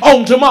returning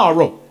on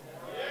tomorrow.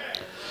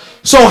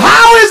 So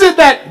how is it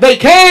that they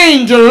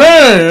came to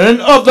learn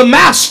of the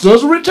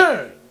master's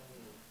return?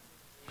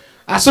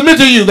 I submit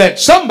to you that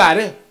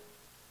somebody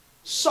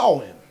saw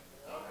him.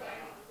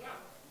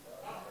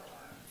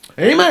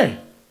 Amen.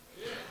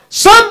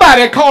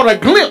 Somebody caught a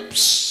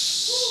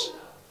glimpse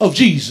of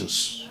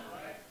Jesus.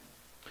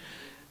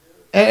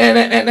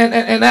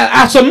 And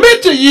I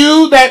submit to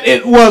you that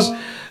it was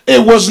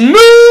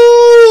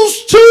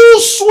news too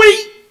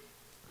sweet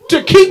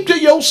to keep to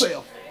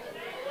yourself.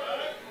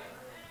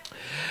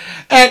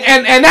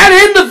 And that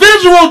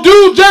individual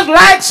do just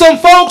like some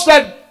folks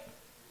that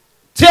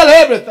tell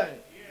everything.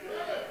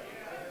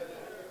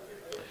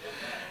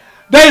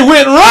 They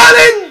went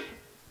running.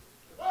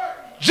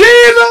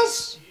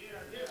 Jesus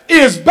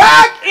is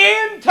back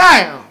in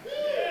town.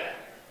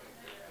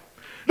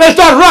 They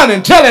start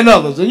running, telling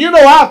others. And you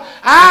know,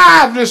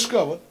 I've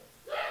discovered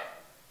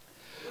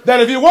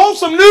that if you want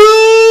some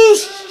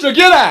news to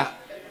get out,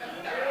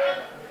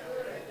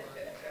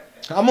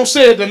 I'm going to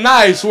say it the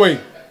nice way.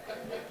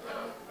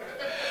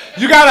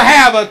 You got to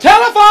have a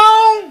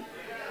telephone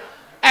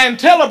and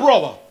tell a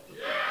brother.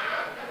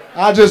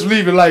 I'll just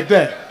leave it like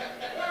that.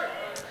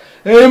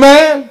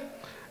 Amen.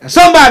 And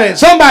somebody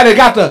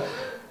got to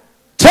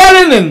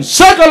telling and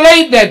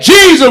circulate that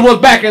Jesus was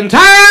back in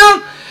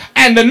town,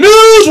 and the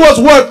news was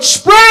worth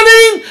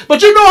spreading.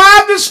 But you know,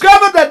 I've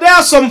discovered that there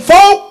are some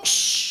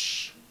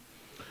folks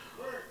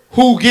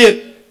who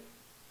get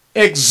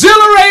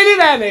exhilarated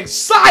and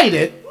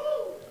excited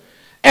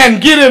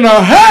and get in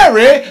a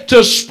hurry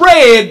to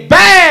spread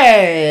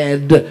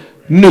bad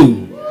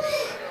news.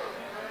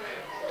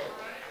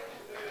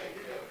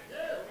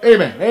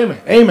 Amen.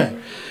 Amen.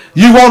 Amen.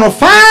 You want to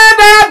find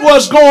out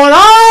what's going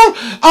on,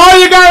 all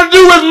you got to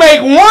do is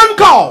make one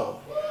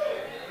call.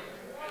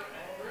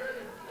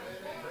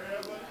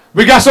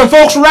 We got some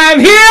folks around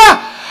here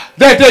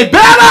that they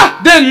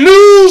better than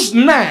News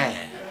 9.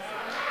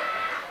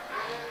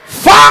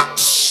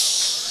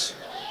 Fox,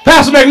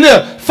 Pastor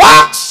McNeil,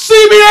 Fox,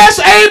 CBS,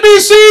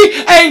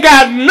 ABC ain't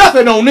got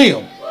nothing on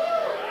them.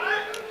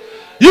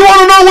 You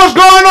want to know what's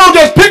going on?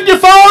 Just pick your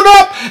phone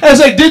up and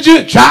say, did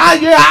you?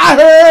 Child, yeah, I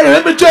heard.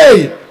 Let me tell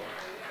you.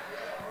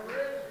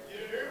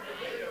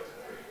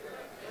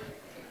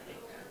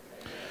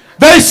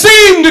 They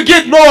seem to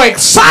get more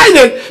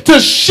excited to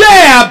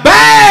share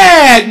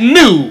bad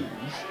news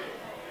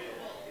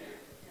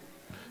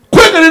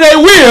quicker than they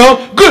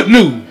will good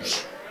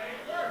news.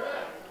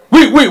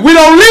 We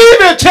don't leave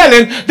here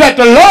telling that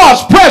the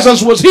Lord's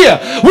presence was here.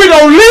 We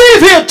don't leave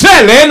here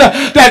telling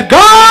that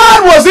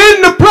God was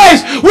in the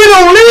place. We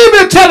don't leave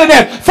here telling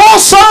that 4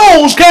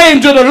 souls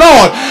came to the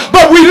Lord.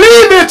 But we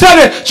leave here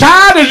telling,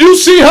 child, did you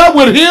see her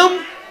with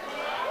him?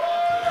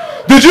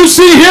 Did you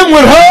see him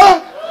with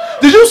her?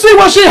 Did you see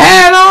what she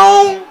had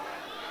on?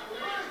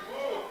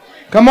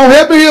 Come on,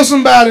 help me hear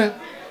somebody.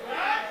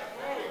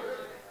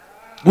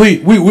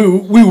 We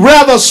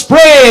rather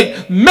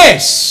spread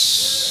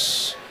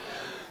mess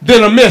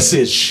than a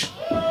message.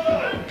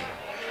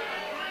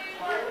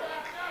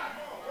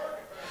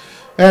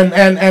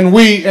 And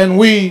we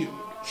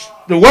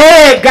the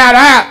word got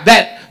out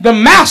that the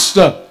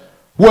master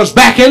was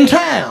back in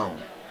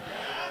town,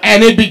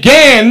 and it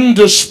began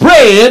to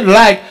spread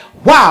like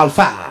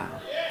wildfire.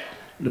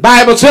 The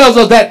Bible tells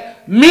us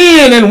that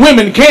men and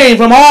women came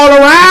from all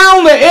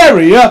around the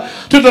area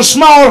to the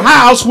small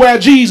house where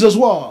Jesus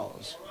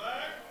was.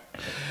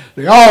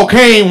 They all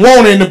came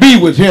wanting to be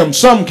with him.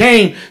 Some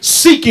came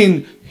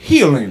seeking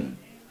healing.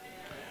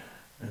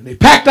 And they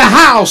packed the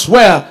house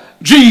where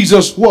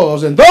Jesus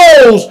was. And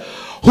those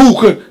who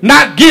could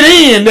not get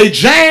in, they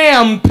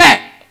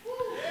jam-packed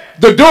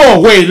the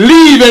doorway,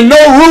 leaving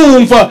no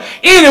room for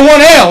anyone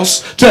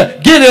else to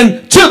get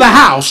into the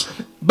house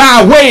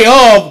by way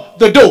of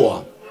the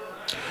door.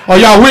 Are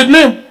y'all with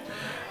me?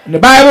 And the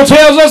Bible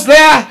tells us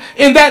there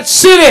in that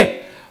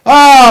city,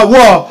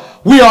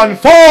 we are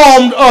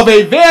informed of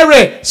a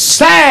very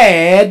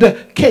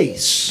sad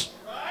case.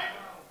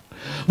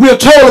 We are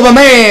told of a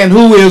man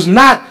who is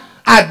not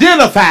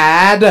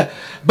identified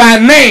by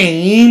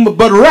name,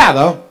 but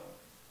rather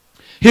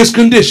his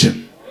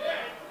condition.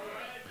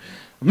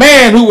 A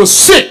man who was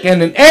sick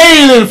and an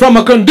alien from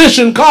a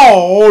condition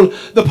called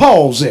the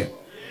palsy.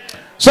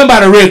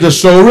 Somebody read the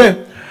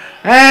story.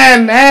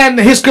 And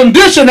his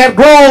condition had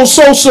grown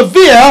so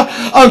severe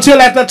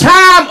until at the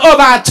time of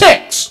our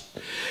text,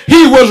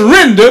 he was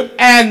rendered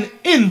an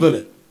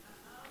invalid,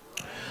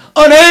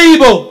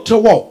 unable to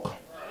walk,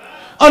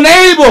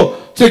 unable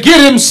to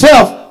get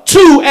himself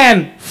to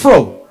and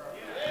fro.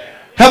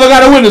 Have I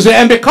got a witness here?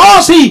 And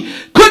because he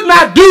could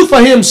not do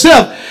for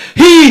himself,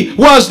 he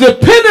was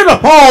dependent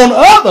upon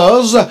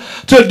others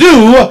to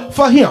do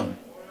for him.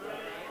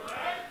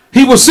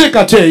 He was sick,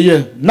 I tell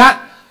you,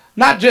 not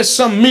just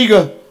some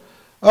meager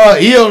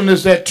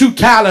illness that 2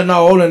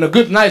 Tylenol and a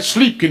good night's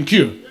sleep can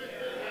cure.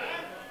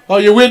 Are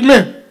you with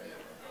me?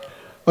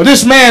 Well,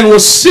 this man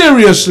was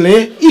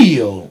seriously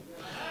ill,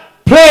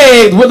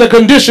 plagued with a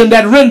condition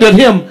that rendered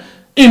him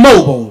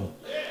immobile.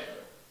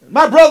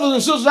 My brothers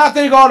and sisters, I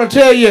think I ought to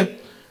tell you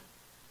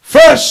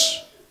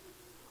first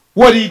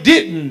what he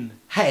didn't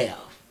have.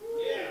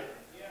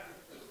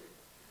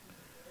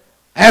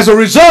 As a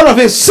result of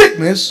his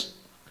sickness,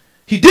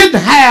 he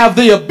didn't have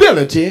the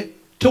ability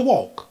to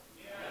walk.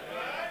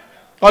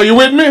 Are you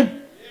with me?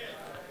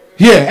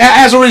 Yeah.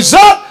 As a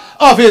result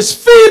of his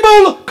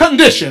feeble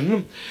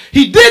condition,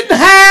 he didn't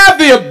have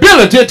the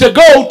ability to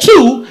go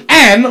to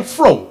and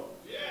fro.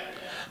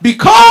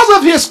 Because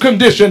of his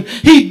condition,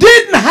 he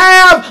didn't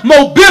have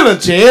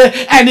mobility,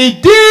 and he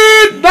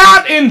did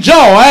not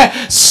enjoy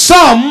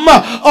some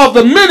of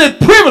the many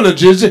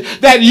privileges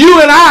that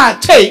you and I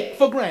take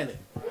for granted.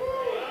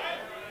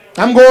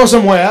 I'm going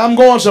somewhere. I'm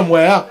going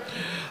somewhere.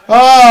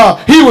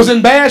 He was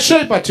in bad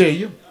shape, I tell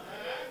you.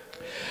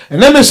 And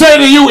let me say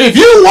to you, if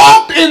you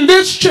walked in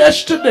this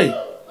church today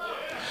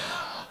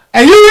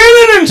and you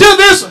entered into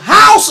this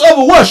house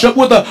of worship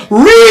with a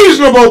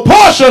reasonable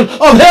portion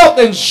of health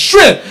and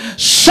strength,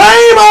 shame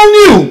on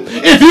you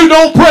if you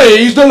don't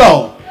praise the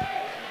Lord.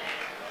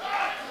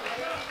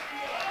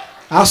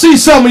 I see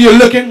some of you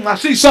looking. I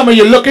see some of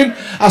you looking.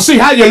 I see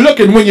how you're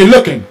looking when you're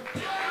looking.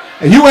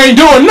 And you ain't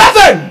doing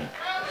nothing.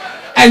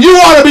 And you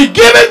ought to be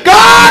giving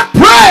God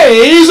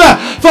praise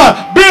for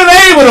being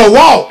able to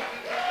walk.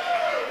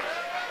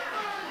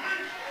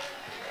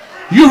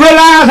 You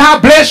realize how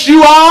blessed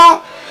you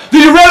are? Do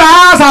you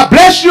realize how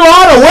blessed you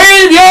are to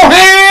wave your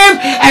hand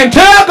and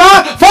tell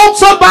God, folks,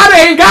 somebody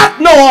ain't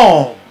got no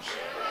arms?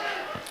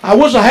 I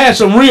wish I had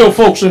some real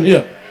folks in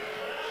here.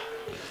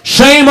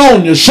 Shame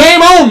on you.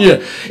 Shame on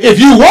you if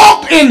you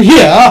walk in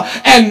here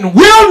and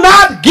will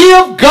not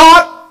give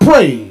God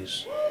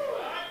praise.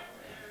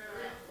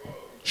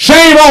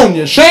 Shame on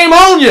you. Shame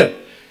on you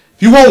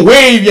You won't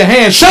wave your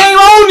hand. Shame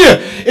on you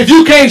if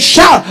you can't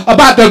shout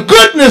about the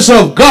goodness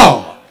of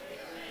God.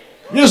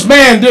 This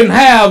man didn't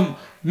have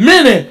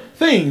many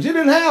things. He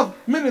didn't have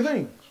many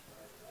things.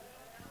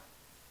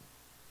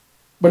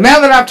 But now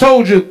that I've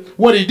told you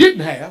what he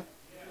didn't have,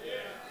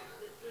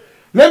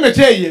 let me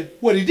tell you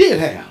what he did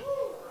have.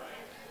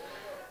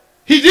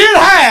 He did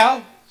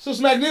have,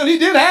 Sister McNeil, he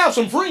did have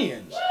some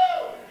friends.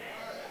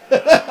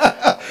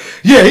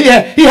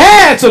 Yeah, he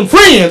had some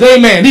friends.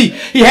 Amen.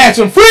 He had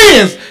some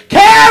friends.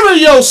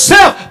 Carry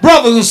yourself,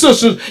 brothers and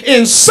sisters,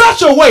 in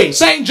such a way.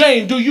 St.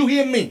 James, do you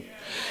hear me?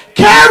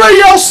 Carry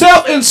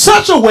yourself in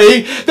such a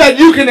way that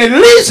you can at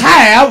least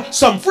have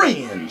some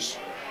friends.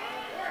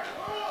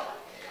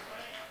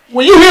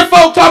 When you hear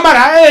folk talking about,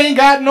 I ain't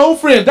got no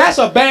friends, that's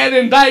a bad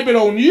indictment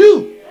on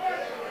you.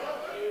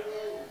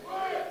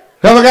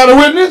 Have I got a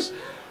witness?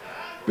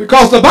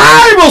 Because the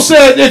Bible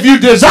says if you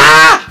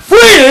desire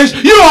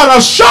friends, you ought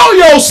to show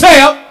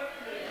yourself.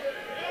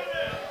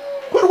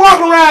 Quit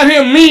walking around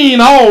here mean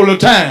all the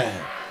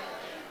time.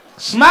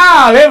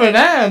 Smile every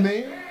now and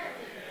then.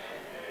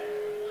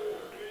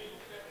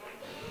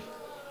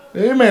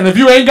 Amen. If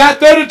you ain't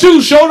got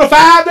 32, show the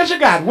 5 that you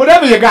got.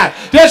 Whatever you got,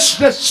 just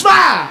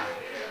smile.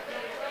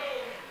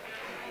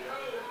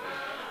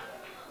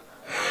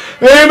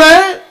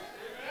 Amen.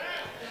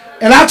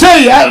 And I tell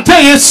you,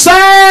 it's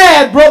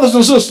sad, brothers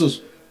and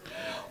sisters.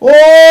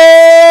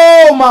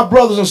 Oh, my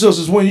brothers and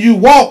sisters, when you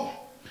walk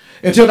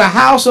into the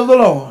house of the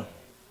Lord,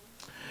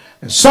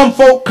 and some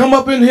folk come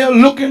up in here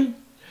looking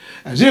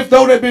as if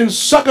though they've been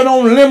sucking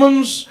on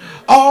lemons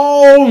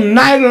all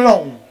night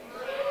long.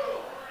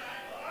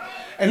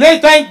 And they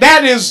think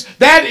that is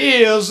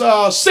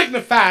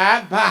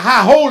signified by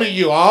how holy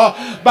you are,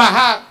 by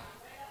how...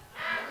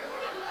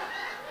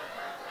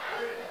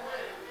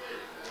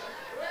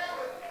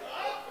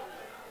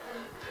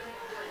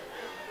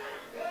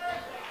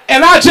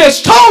 And I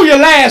just told you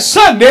last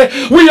Sunday,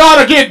 we ought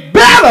to get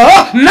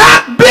better,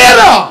 not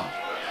bitter.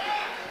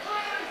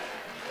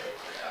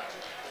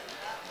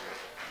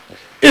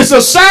 It's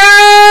a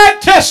sad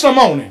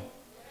testimony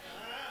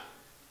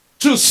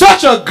to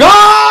such a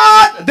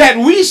God that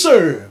we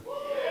serve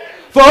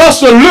for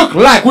us to look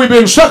like we've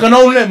been sucking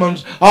on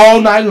lemons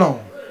all night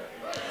long.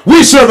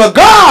 We serve a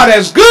God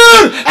as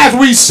good as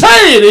we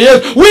say it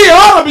is. We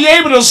ought to be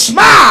able to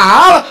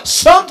smile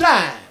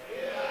sometime.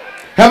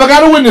 Have I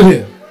got a witness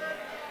here?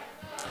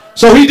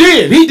 So he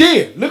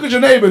did. Look at your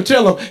neighbor and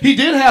tell him he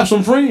did have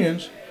some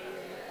friends.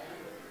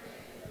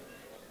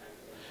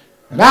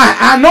 And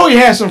I know he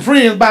had some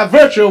friends by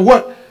virtue of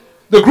what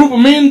the group of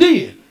men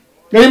did.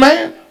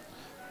 Amen?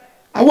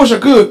 I wish I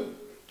could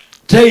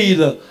tell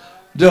you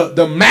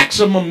the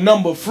maximum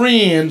number of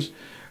friends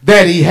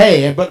that he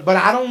had, but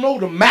I don't know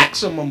the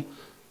maximum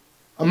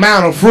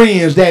amount of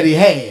friends that he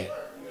had.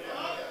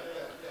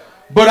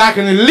 But I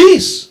can at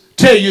least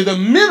tell you the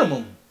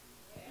minimum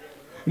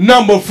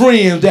number of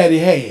friends that he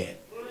had.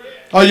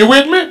 Are you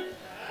with me?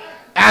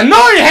 I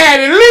know he had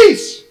at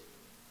least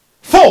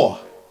 4.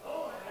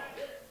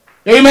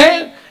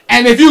 Amen.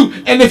 And if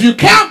you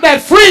count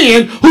that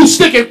friend who's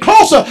sticking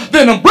closer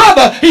than a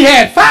brother, he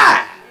had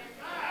 5.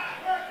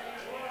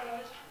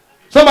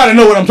 Somebody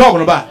know what I'm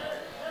talking about.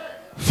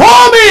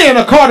 4 men,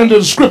 according to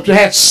the scripture,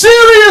 had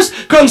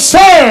serious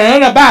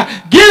concern about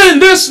getting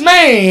this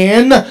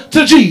man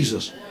to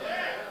Jesus.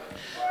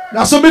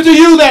 Now submit to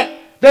you that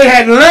they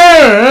had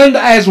learned,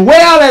 as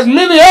well as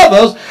many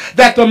others,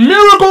 that the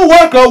miracle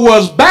worker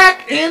was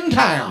back in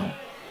town.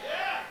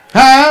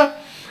 Huh?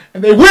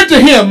 And they went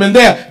to him, and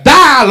their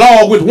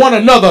dialogue with one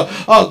another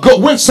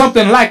went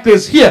something like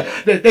this here.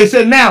 They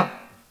said, now,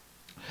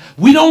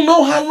 we don't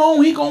know how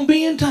long he's going to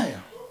be in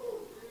town.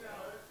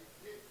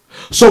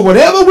 So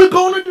whatever we're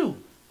going to do,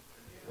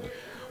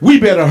 we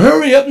better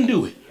hurry up and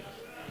do it.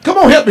 Come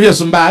on, help me here,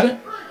 somebody.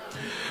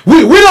 We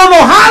don't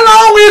know how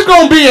long he's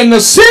going to be in the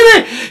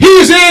city.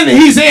 He's in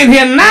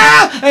here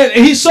now. And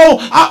he's so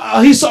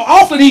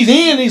often he's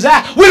in, he's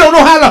out. We don't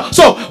know how long.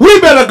 So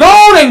we better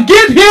go and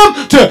get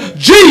him to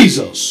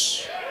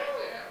Jesus.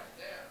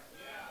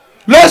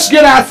 Let's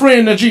get our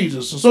friend to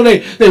Jesus. So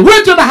they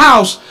went to the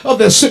house of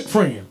their sick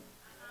friend.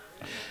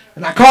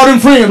 And I called him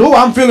friend. Oh,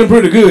 I'm feeling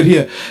pretty good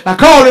here. I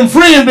called him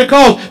friend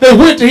because they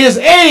went to his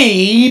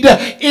aid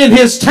in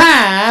his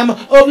time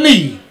of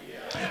need.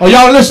 Are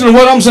y'all listening to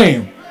what I'm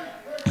saying?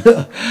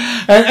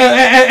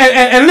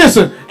 and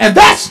listen, and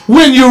that's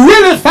when you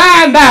really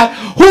find out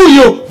who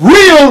your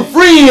real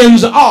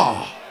friends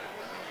are.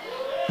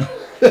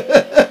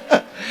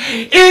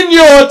 In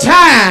your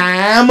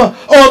time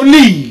of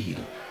need.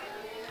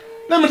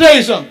 Let me tell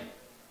you something.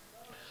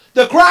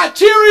 The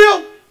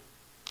criteria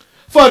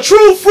for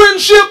true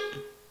friendship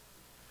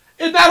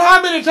is not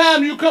how many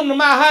times you come to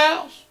my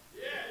house.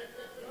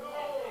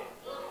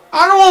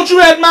 I don't want you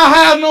at my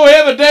house no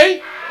every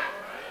day.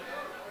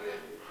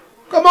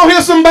 Come on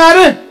here,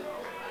 somebody.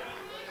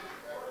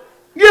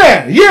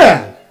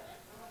 Yeah.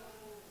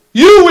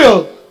 You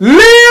will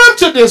live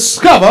to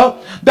discover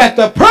that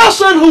the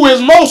person who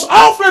is most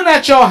often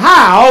at your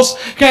house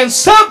can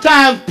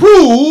sometimes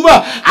prove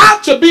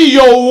out to be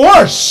your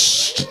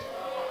worst.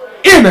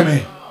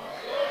 enemy.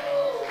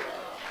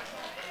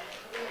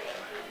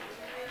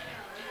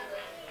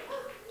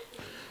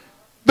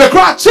 The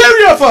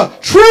criteria for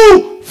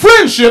true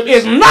friendship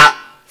is not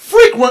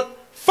frequent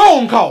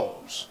phone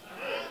calls.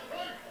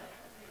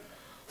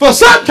 For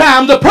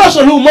sometimes the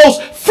person who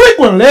most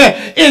frequently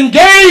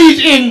engage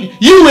in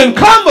you in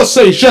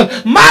conversation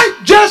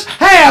might just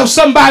have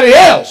somebody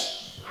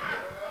else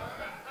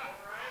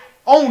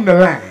on the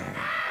line.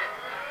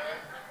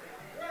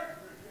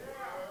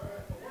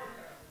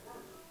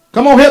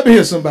 Come on, help me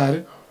here,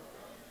 somebody.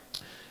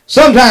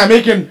 Sometimes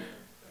it can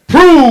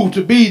prove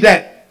to be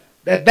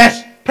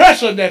that's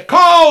person that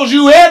calls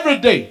you every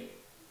day.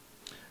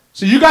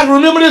 See, you got to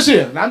remember this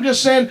here. And I'm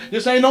just saying,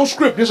 this ain't no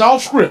script. This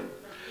off script.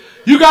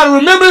 You got to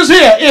remember this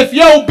here. If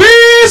your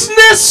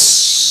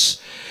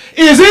business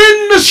is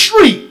in the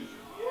street,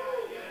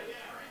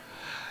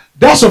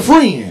 that's a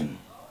friend.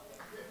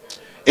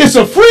 It's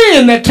a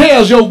friend that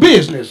tells your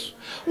business.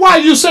 Why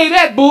you say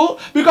that, Bull?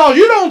 Because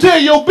you don't tell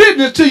your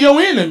business to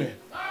your enemy.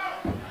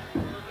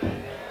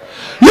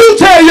 You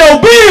tell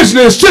your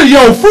business to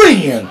your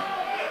friend.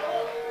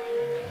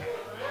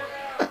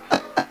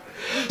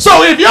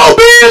 So if your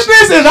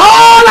business is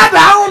all out there,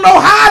 I don't know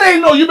how they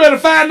know. You better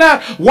find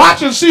out.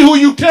 Watch and see who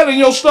you telling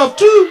your stuff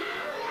to.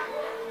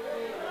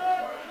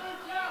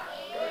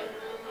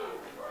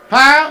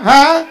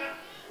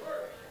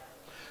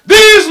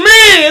 These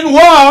men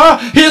were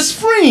his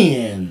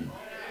friend.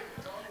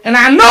 And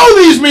I know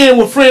these men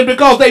were friends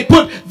because they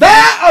put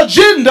their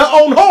agenda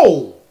on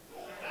hold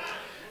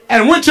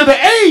and went to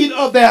the aid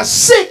of their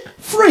sick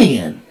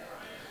friend.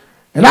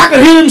 And I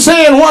could hear them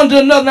saying one to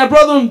another, now,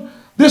 brother,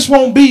 this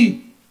won't be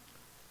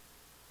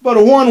but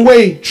a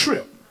one-way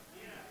trip.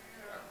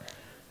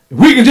 If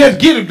we can just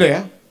get him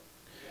there,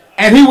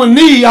 and he will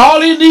need, all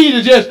he needs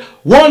is just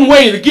one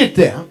way to get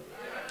there.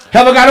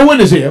 Have I got a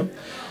witness here?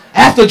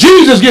 After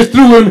Jesus gets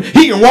through him,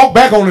 he can walk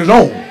back on his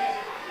own.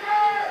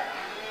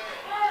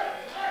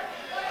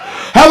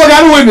 Have I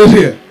got a witness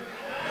here?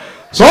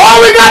 So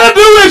all we got to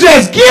do is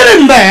just get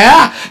him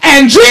there,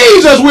 and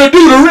Jesus will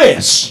do the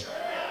rest.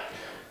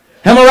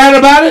 Am I right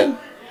about it?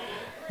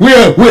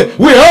 We're of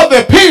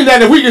the opinion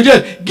that if we can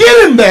just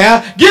get him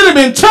there, get him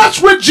in touch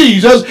with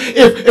Jesus,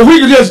 if we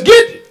can just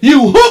get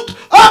you hooked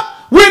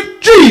up with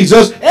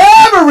Jesus,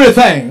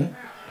 everything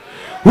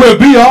will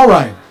be all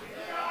right.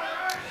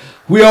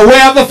 We are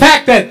aware of the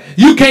fact that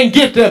you can't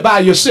get there by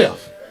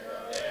yourself.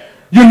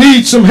 You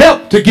need some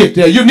help to get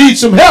there. You need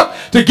some help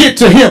to get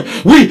to him.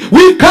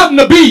 We've come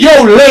to be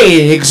your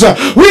legs.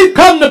 We've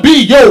come to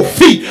be your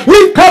feet.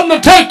 We've come to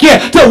take you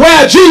to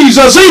where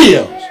Jesus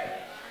is.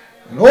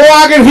 And oh,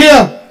 I can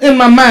hear in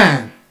my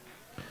mind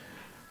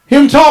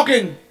him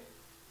talking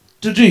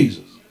to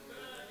Jesus.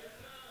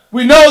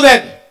 We know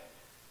that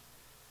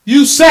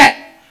you sat.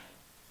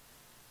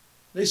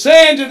 They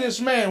saying to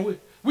this man,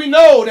 we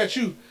know that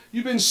you've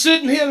been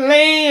sitting here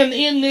laying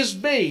in this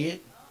bed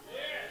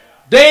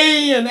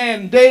day in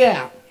and day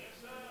out,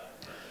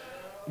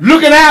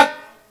 looking out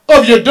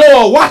of your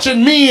door,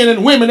 watching men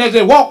and women as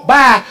they walk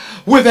by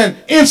with an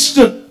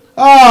instant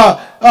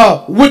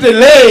with their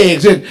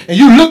legs, and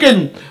you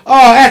looking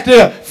at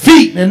their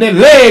feet and their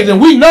legs,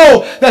 and we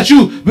know that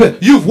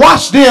you've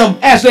watched them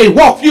as they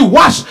walk. You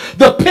watched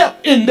the pep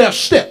in their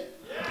step.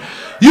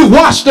 You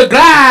watched the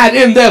glide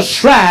in their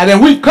stride,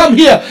 and we've come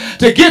here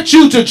to get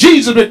you to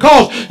Jesus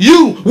because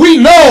we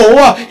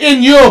know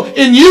in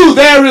you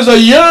there is a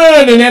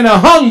yearning and a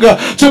hunger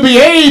to be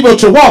able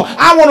to walk.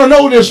 I want to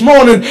know this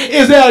morning,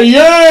 is there a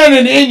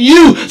yearning in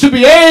you to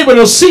be able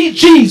to see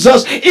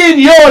Jesus in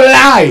your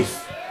life?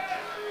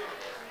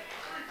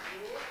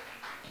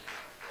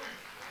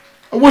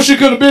 I wish you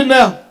could have been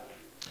there.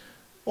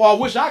 Or I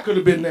wish I could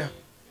have been there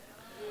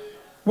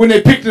when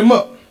they picked him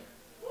up,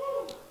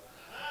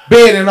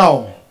 bed and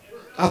all.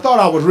 I thought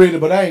I was ready,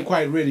 but I ain't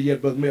quite ready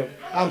yet, Brother Mel.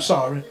 I'm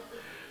sorry.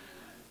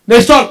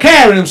 They start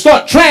carrying him,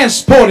 start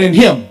transporting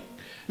him.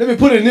 Let me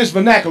put it in this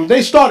vernacular.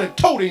 They started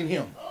toting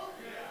him.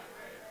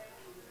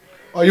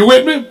 Are you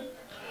with me?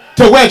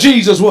 To where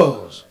Jesus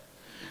was.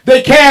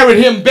 They carried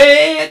him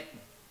bed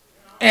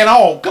and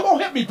all. Come on,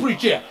 help me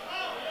preach here.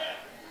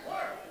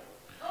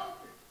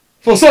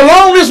 For so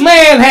long this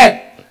man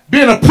had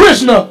been a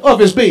prisoner of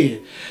his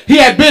bed. He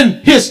had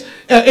been this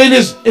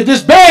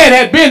bed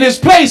had been his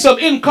place of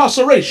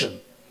incarceration.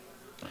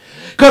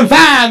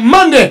 Confined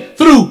Monday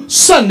through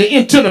Sunday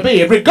into the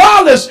bed.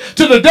 Regardless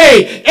to the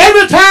day,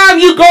 every time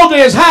you go to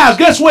his house,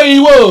 guess where he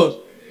was?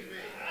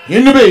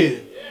 In the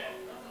bed.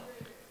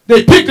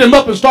 They picked him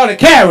up and started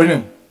carrying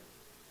him.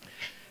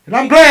 And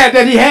I'm glad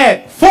that he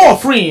had 4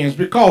 friends,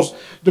 because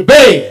the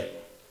bed,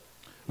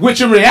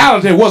 which in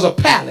reality was a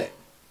pallet,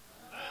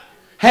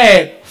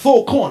 had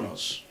 4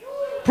 corners.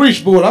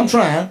 Preach, Bull, I'm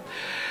trying.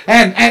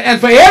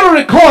 And for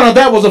every corner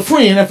there was a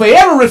friend, and for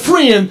every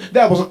friend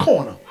there was a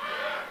corner.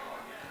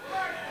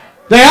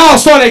 They all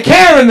started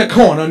carrying the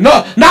corner.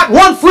 No, not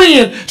one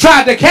friend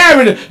tried to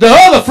carry the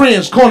other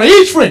friend's corner.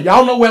 Each friend,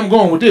 y'all know where I'm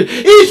going with this.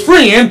 Each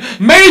friend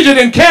majored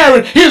in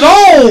carrying his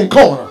own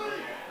corner.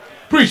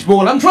 Preach,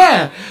 boy. I'm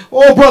trying.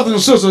 Oh, brothers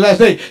and sisters, as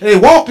they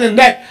walked in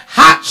that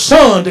hot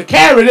sun to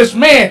carry this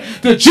man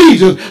to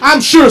Jesus, I'm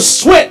sure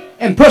sweat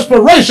and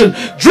perspiration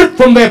dripped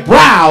from their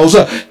brows,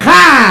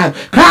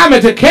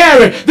 climbing to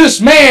carry this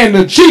man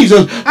to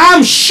Jesus.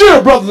 I'm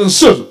sure, brothers and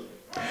sisters,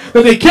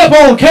 that they kept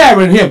on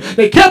carrying him.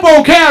 They kept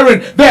on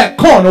carrying that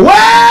corner.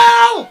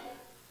 Well,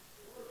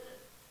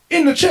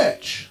 in the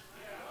church,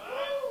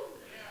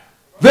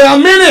 there are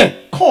many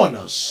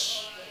corners.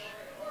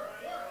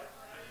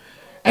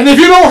 And if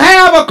you don't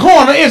have a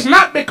corner, it's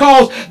not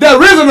because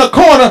there isn't a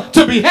corner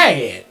to be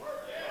had.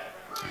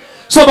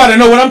 Somebody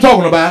know what I'm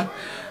talking about.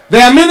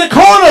 There are many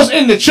corners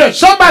in the church.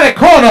 Somebody's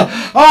corner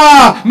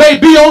may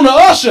be on the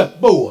usher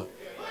board.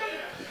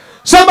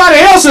 Somebody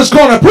else's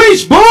corner,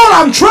 preach, Bull,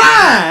 I'm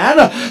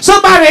trying.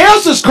 Somebody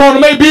else's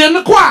corner may be in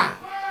the choir.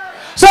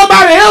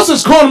 Somebody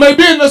else's corner may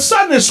be in the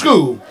Sunday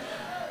school.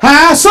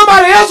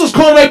 Somebody else's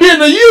corner may be in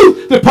the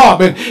youth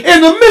department,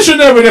 in the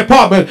missionary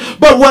department.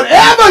 But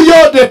whatever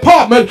your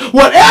department,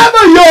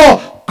 whatever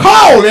your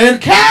calling,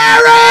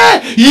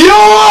 carry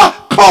your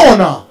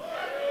corner.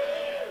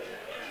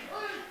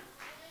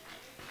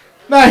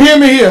 Now hear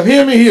me here,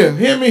 hear me here,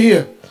 hear me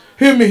here,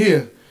 hear me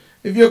here.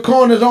 If your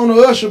corner is on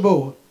the usher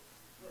board,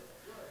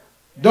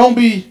 don't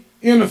be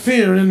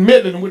interfering and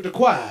meddling with the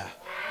choir.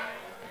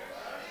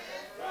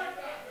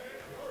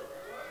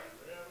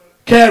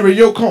 Carry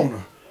your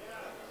corner.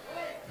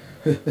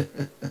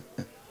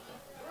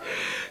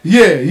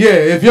 Yeah.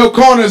 If your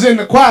corner is in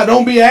the choir,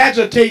 don't be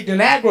agitating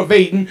and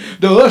aggravating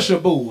the usher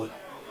board.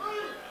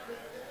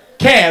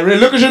 Carry.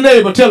 Look at your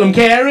neighbor. Tell him,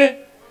 carry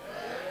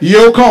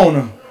your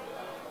corner.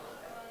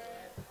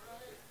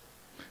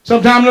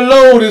 Sometimes the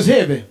load is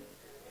heavy,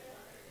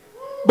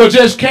 but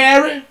just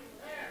carry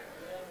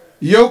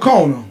your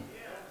corner.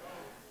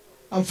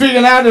 I'm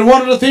figuring out that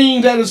one of the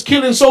things that is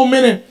killing so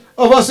many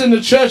of us in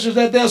the church is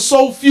that there's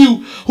so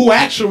few who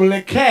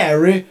actually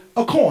carry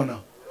a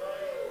corner.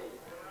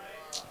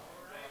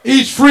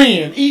 Each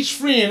friend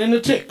in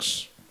the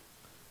text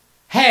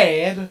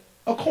had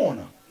a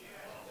corner.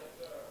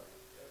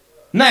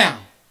 Now,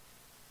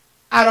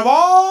 out of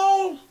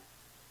all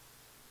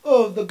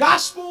of the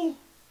gospel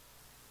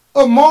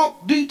of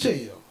Mark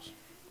details,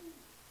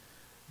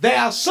 there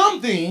are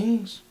some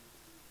things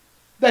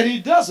that he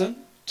doesn't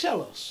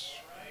tell us.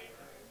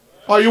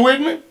 Are you with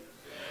me?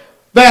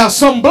 There are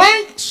some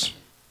blanks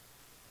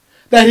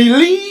that he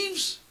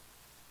leaves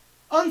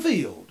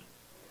unfilled.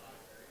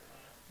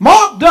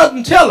 Mark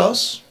doesn't tell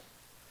us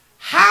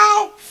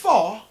how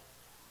far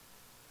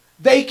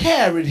they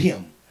carried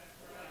him.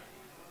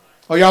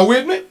 Are y'all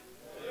with me?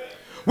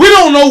 We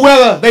don't know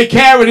whether they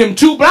carried him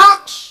 2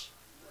 blocks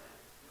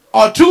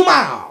or 2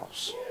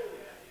 miles.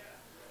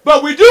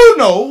 But we do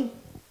know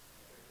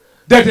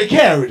that they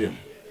carried him.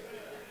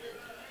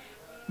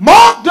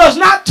 Mark does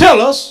not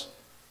tell us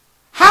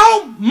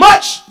how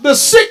much the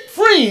sick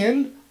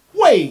friend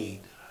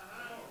weighed.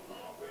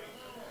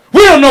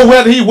 We don't know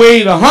whether he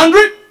weighed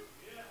 100,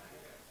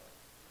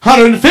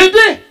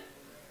 150,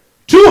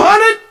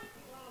 200,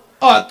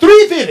 or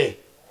 350.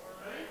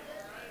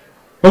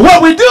 But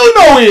what we do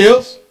know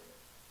is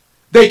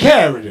they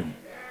carried him.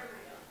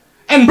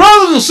 And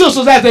brothers and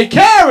sisters, as they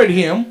carried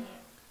him,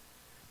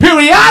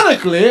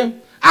 periodically,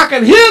 I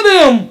can hear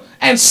them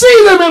and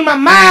see them in my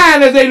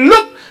mind as they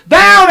look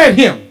down at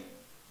him.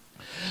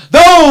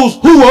 Those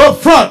who were up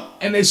front,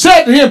 and they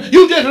said to him,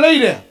 you just lay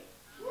there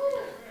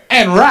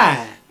and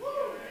ride.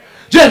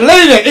 Just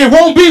lay there. It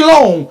won't be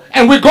long.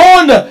 And we're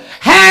going to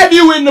have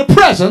you in the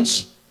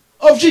presence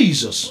of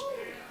Jesus.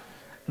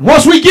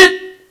 Once we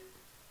get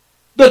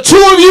the 2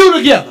 of you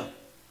together,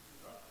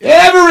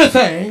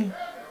 everything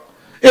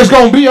is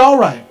going to be all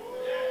right.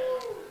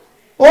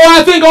 Oh,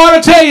 I think I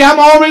ought to tell you, I'm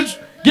already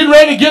getting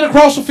ready to get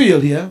across the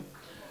field here,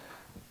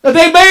 that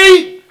they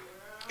made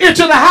it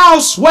to the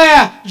house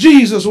where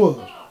Jesus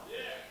was.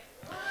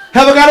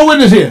 Have I got a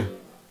witness here?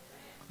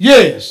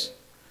 Yes.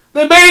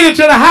 They made it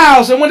to the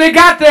house, and when they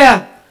got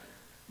there,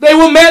 they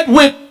were met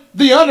with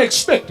the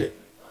unexpected.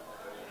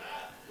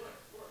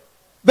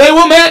 They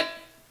were met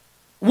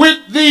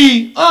with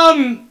the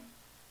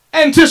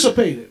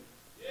unanticipated.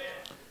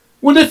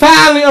 When they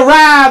finally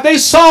arrived, they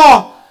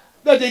saw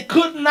that they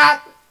could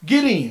not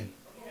get in.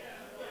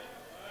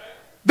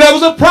 There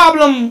was a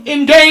problem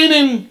in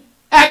gaining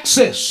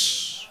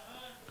access.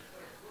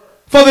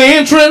 For the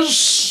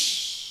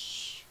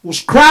entrance was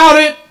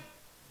crowded.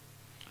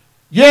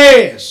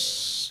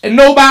 Yes. And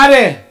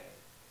nobody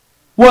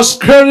was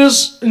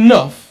courteous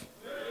enough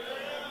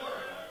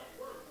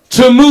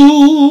to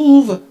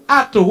move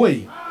out the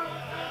way.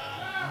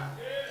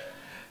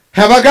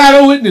 Have I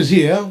got a witness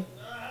here? And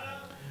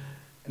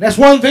that's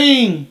one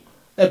thing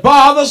that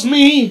bothers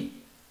me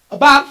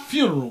about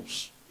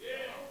funerals.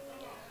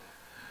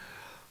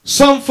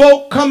 Some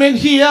folk come in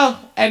here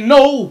and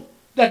know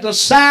that the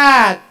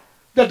side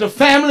that the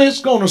family is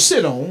going to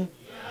sit on,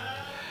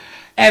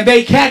 and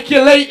they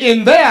calculate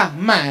in their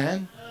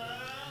mind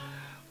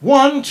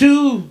 1,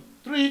 2,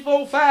 3,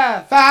 4,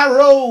 5. 5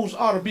 rows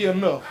ought to be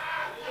enough.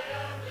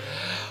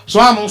 So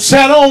I'm going to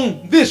sit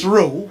on this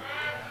row.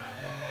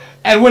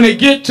 And when they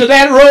get to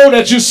that road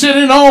that you're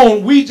sitting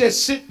on, we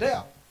just sit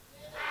there.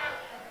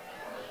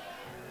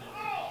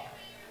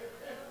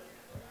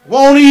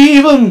 Won't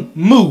even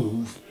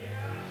move.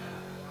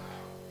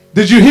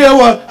 Did you hear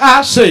what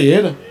I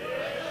said?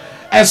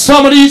 And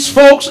some of these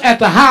folks at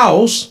the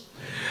house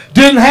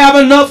didn't have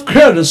enough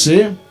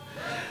courtesy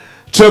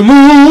to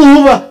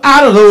move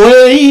out of the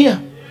way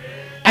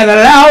and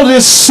allow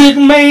this sick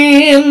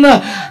man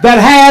that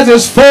has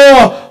his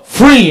 4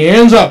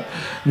 friends,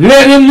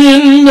 let him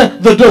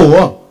in the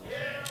door.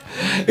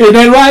 Isn't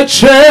that right,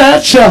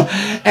 church?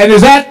 And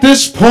it's at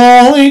this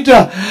point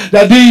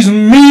that these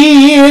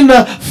men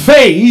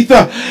faith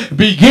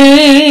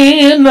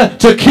began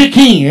to kick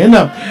in.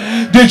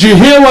 Did you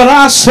hear what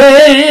I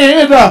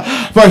said?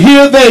 For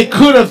here they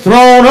could have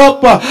thrown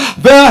up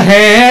their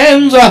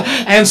hands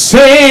and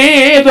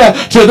said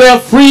to their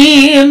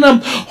friend,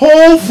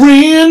 "Oh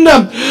friend,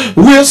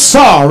 we're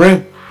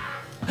sorry.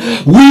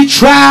 We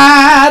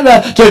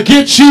tried to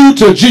get you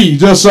to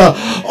Jesus.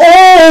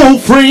 Oh,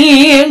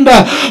 friend,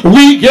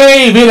 we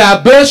gave it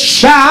our best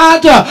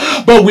shot,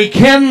 but we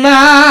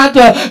cannot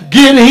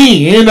get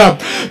in."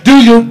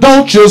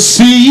 Don't you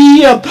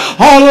see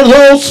all of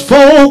those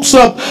folks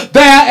up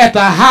there at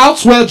the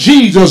house where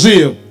Jesus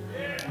is?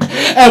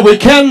 And we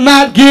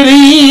cannot get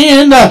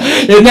in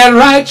that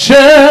right,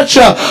 church?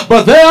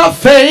 But their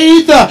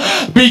faith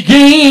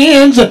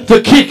begins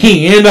to kick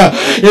in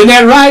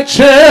that right,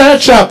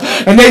 church?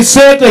 And they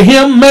said to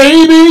him,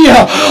 maybe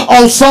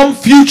on some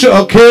future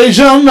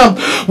occasion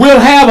we'll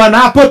have an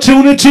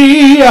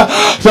opportunity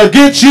to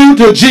get you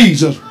to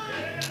Jesus.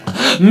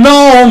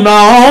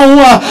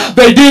 No,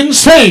 they didn't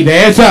say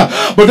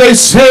that, but they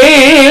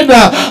said,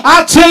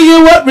 "I'll tell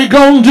you what we're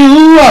going to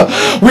do.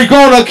 We're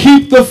going to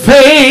keep the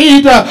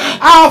faith.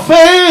 Our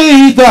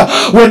faith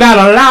will not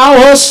allow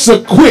us to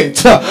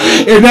quit."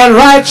 Isn't that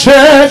right,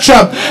 church?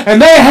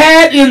 And they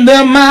had in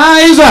their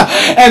minds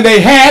and they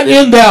had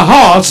in their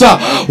hearts,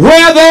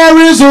 where there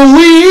is a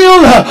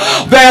will,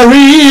 there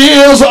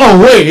is a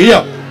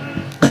way.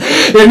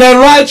 In that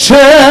right,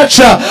 church?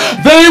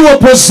 They were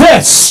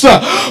possessed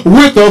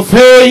with a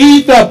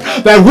faith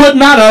that would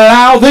not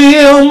allow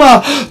them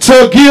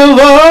to give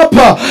up.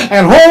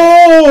 And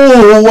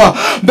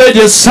they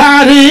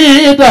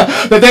decided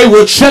that they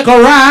would check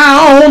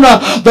around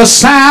the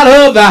side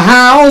of the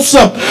house.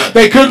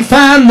 They couldn't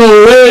find the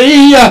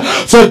way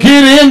to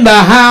get in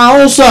the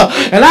house.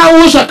 And I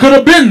wish I could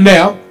have been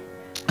there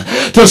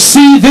to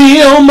see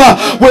them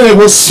when they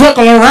were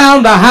circling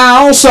around the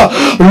house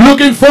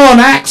looking for an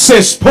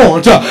access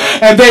point.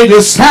 And they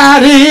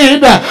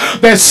decided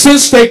that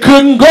since they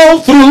couldn't go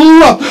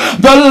through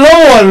the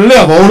lower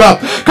level,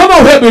 come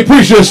on, help me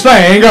preach this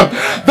thing,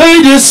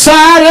 they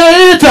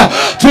decided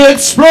to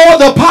explore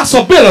the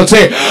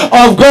possibility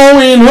of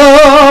going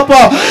up.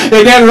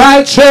 In that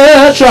right,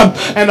 church?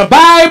 And the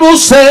Bible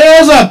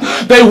says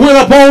they went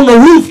up on the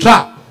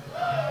rooftop.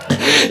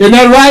 In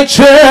that right,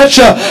 church?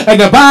 And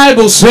the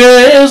Bible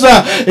says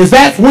is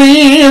that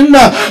when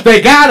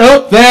they got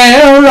up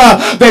there,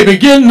 they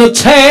began to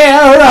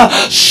tear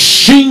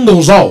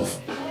shingles off.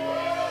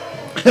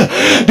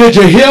 Did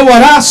you hear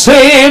what I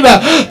said?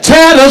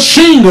 Tear the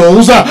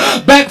shingles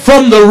back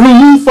from the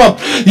roof.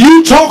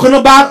 You talking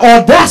about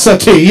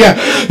audacity.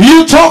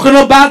 You talking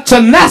about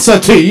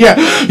tenacity.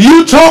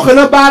 You talking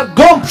about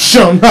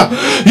gumption.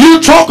 You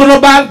talking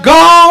about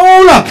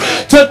gone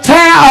to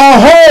tear a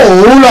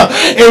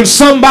hole in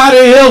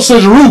somebody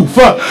else's roof.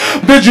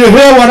 Did you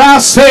hear what I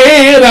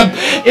said?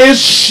 It's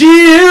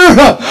sheer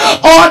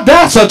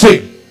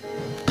audacity.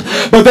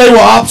 But they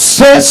were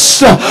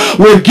obsessed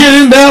with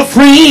getting their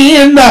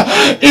friend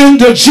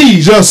into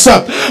Jesus.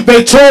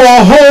 They tore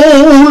a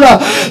hole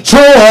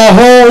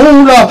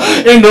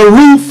in the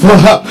roof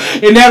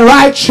in that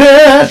right,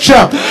 church?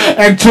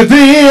 And to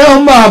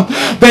them,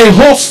 they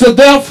hoisted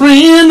their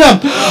friend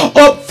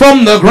up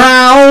from the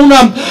ground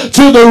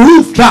to the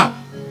rooftop.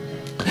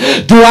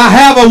 Do I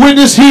have a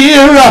witness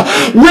here?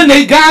 When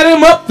they got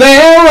him up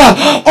there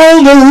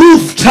on the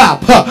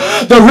rooftop,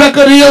 the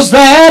record is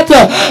that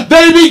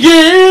they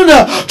began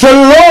to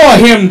lower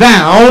him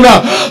down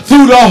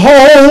through the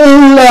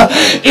hole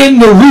in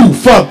the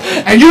roof.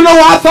 And you know,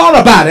 I thought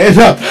about it.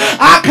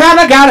 I kind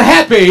of got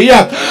happy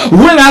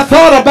when I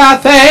thought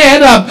about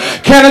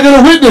that. Can I get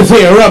a witness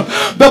here?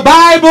 The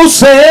Bible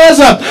says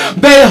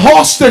they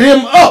hoisted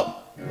him up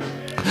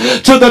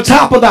to the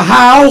top of the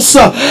house,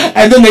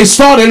 and then they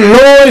started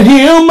lowering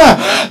him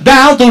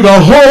down through the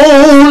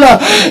hole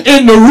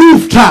in the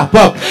rooftop.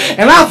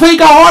 And I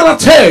think I ought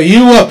to tell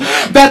you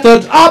that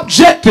the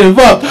objective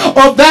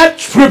of that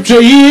scripture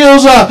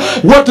is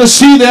what to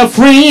see their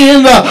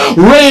friend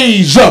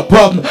raise up.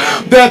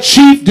 Their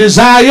chief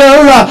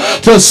desire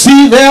to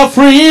see their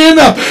friend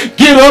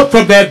get up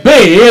from that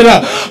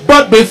bed.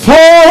 But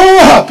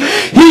before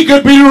he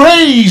could be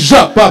raised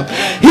up.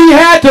 He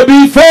had to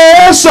be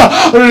first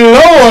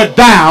lowered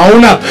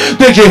down.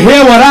 Did you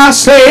hear what I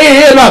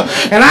said?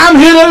 And I'm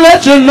here to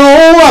let you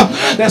know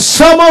that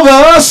some of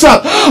us,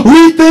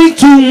 we think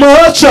too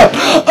much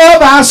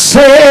of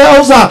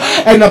ourselves.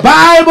 And the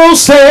Bible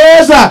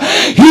says,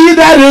 he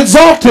that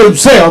exalts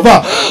himself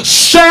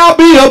shall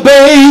be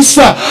abased,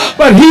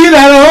 but he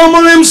that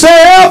humble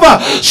himself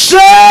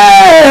shall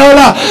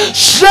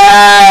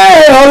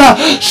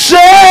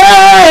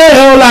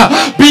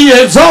be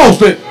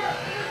exalted.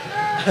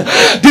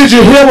 Did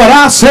you hear what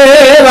I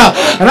said?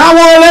 And I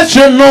want to let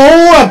you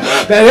know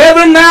that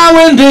every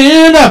now and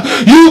then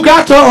you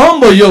got to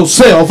humble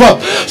yourself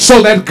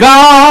so that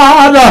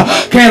God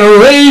can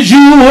raise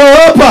you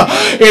up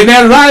in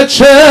that right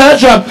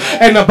church.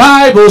 And the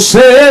Bible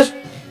says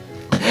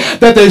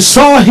that they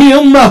saw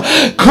him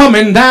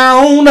coming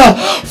down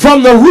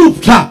from the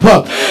rooftop,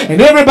 and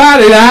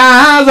everybody's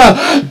eyes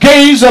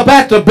gazed up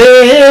at the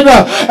bed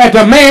at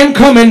the man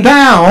coming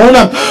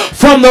down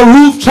from the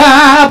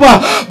rooftop.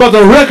 But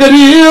the record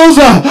is,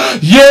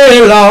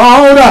 yeah,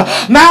 Lord,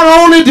 not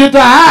only did the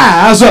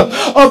eyes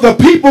of the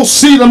people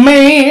see the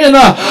man,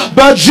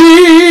 but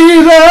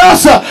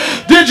Jesus,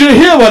 did you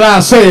hear what I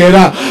said?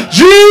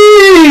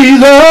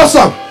 Jesus,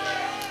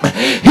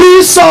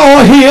 he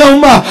saw him,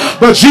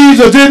 but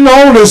Jesus didn't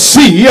only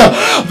see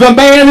the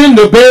man in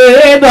the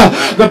bed.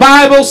 The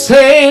Bible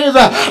says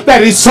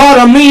that he saw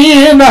the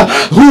men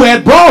who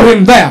had brought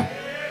him there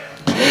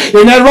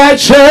in that right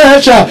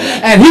church,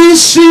 and he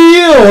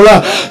still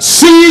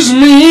sees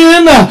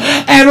men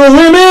and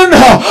women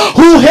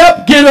who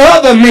help get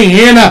other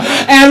men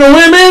and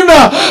women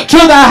to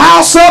the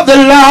house of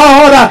the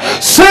Lord.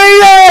 Say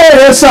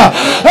yes.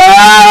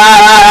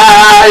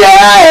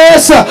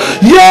 Yes,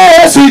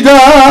 yes, he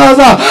does.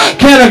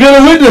 Can I get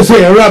a witness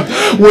here?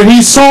 When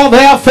he saw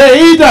their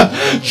faith,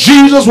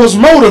 Jesus was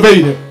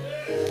motivated.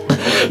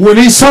 When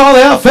he saw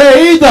their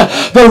faith,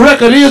 the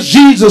record is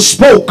Jesus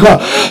spoke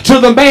to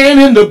the man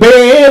in the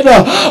bed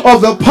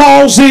of the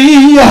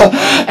palsy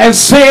and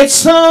said,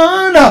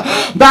 son,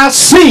 thy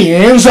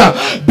sins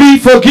be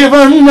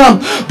forgiven.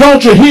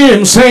 Don't you hear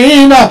him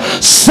saying,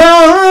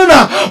 son,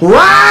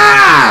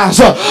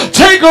 rise,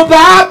 take up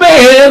thy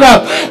bed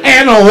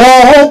and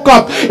walk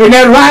in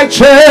that right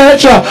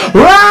church.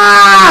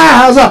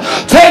 Rise,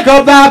 take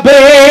up thy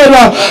bed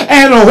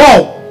and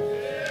walk.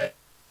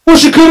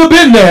 Wish you could have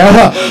been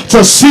there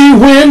to see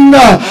when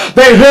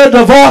they heard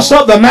the voice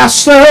of the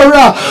master.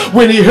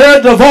 When he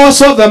heard the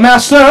voice of the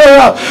master,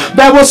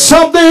 there was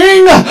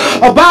something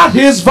about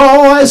his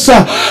voice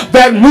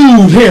that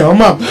moved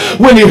him.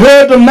 When he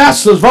heard the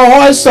master's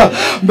voice,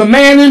 the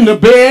man in the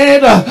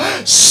bed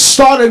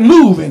started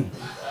moving.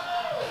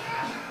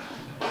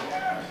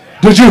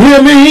 Did you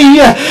hear me?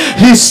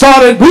 He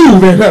started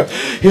moving.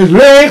 His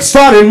legs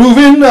started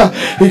moving.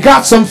 He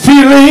got some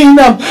feeling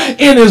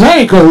in his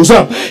ankles.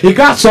 He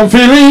got some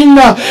feeling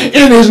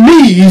in his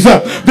knees.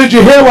 Did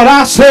you hear what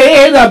I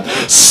said?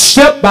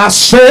 Step by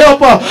step,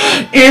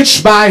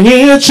 inch by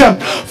inch,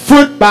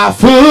 foot by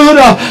foot,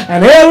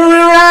 and every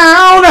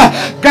round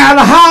got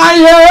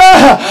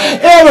higher.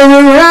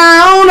 Every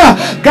round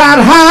got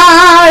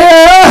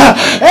higher.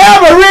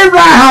 Every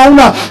round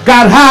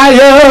got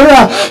higher.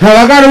 And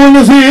I got a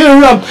witness here.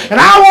 And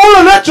I want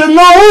to let you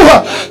know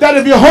that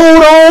if you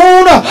hold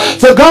on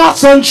to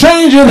God's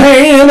unchanging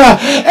hand,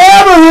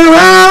 every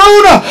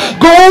round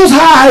goes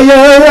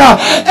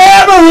higher.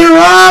 Every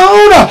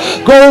round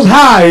goes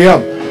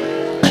higher.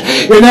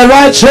 In that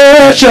right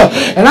church.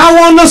 And I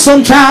wonder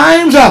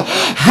sometimes,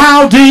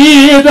 how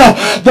did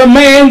the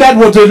man that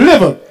was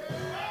delivered,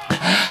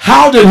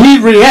 how did he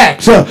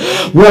react?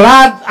 Well,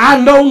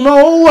 I don't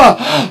know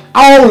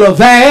all of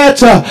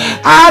that.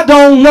 I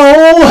don't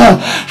know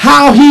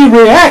how he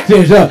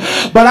reacted,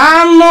 but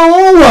I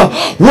know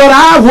what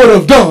I would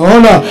have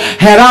done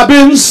had I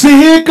been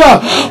sick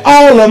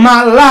all of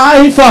my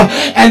life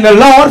and the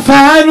Lord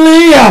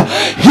finally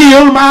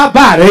healed my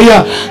body.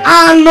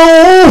 I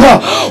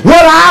know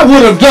what I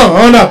would have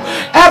done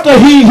after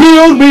he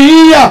healed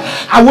me.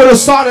 I would have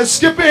started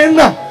skipping,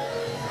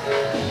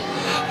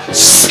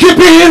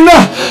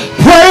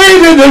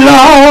 praising the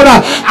Lord.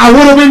 I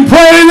would have been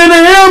praising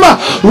him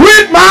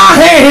with my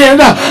hand.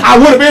 I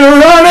would have been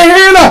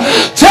running,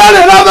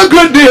 telling of the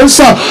goodness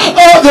of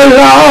the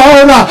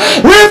Lord.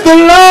 If the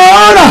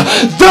Lord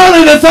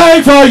done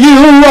anything for you,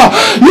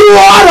 you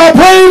ought to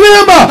praise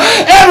him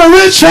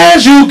every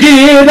chance you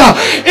get.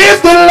 If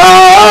the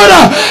Lord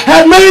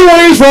had made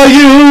ways for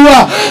you,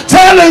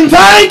 tell him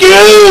thank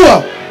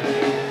you.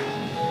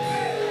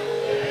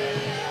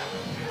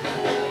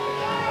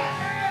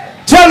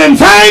 Tell him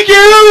thank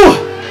you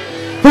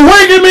for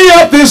waking me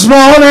up this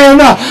morning.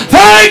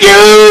 Thank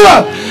you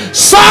for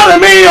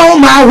starting me on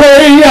my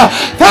way.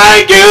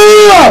 Thank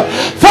you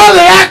for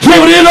the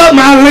activity of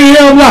my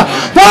limbs.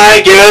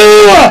 Thank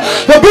you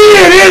for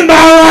being in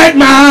my right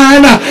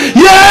mind.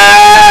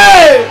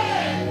 Yay!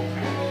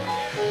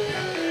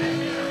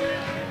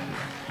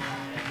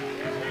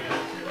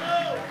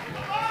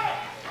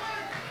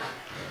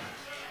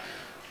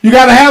 You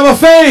got to have a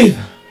faith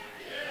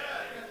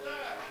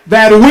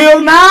that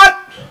will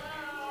not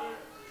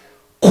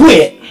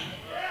quit.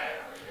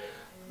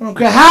 I don't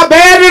care how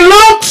bad it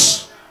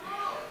looks.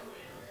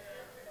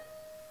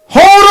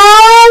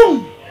 Hold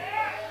on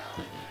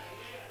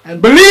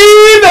and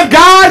believe that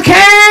God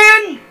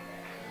can.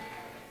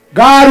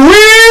 God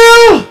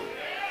will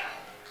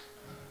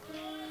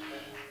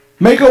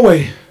make a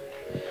way.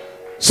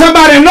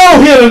 Somebody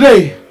know here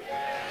today,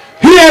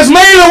 He has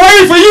made a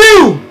way for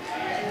you.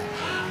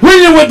 When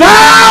you were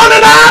down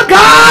and out,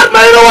 God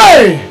made a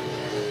way.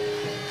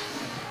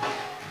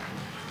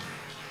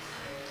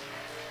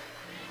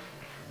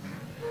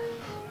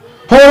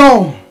 Hold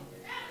on.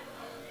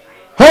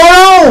 Hold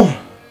on.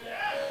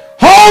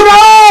 Hold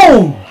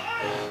on.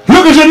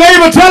 Look at your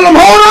neighbor, tell him,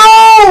 hold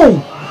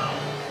on.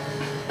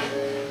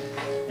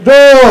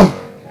 Door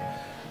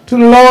to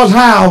the Lord's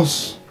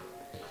house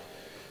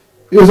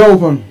is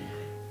open.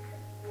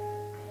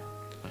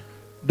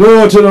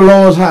 Door to the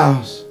Lord's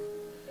house.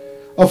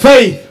 A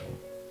faith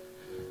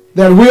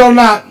that will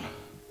not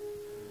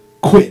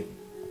quit.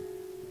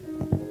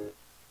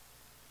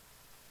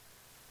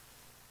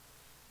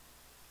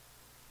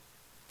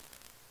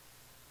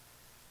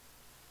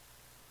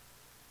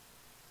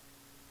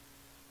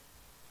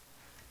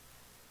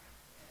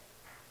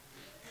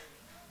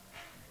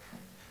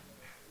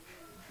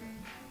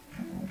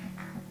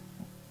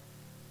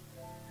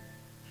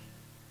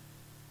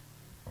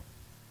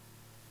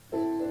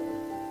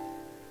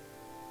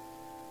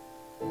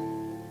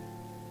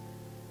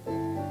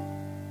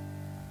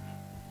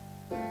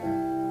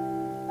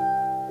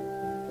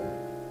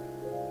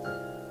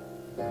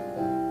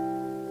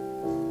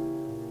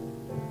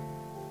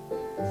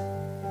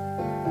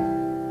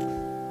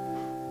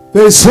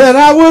 They said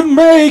I wouldn't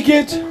make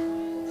it.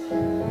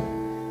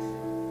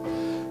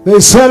 They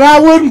said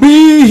I wouldn't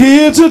be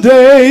here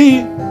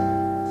today.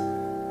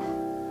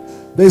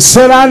 They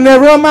said I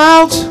never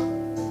amount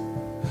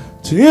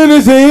to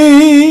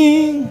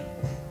anything.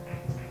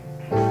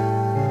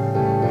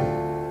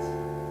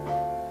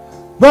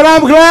 But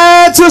I'm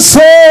glad to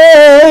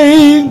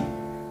say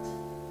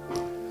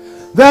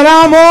that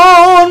I'm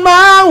on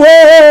my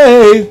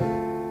way.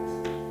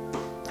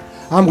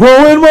 I'm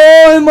growing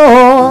more and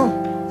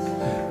more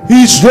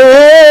each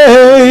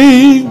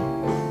day.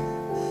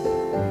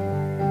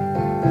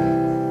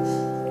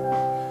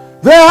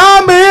 There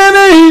are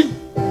many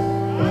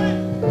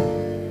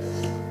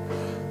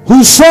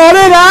who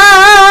started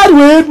out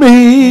with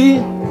me.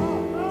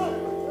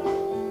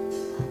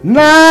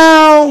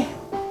 Now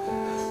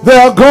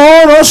they're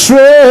gone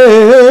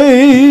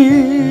astray.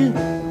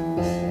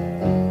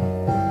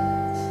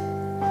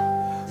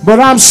 But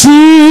I'm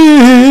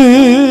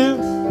still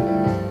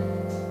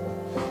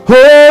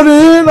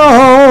holding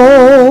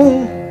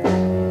on.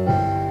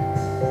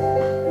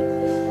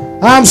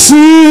 I'm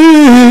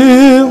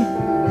still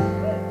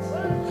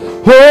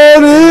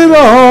holding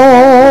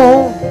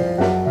on.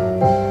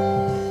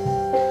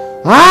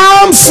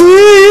 I'm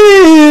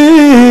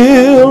still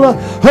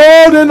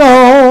holding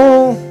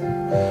on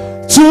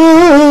to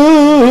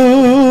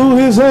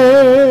His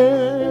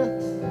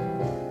hand.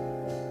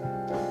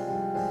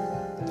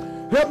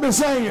 Help me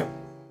sing it.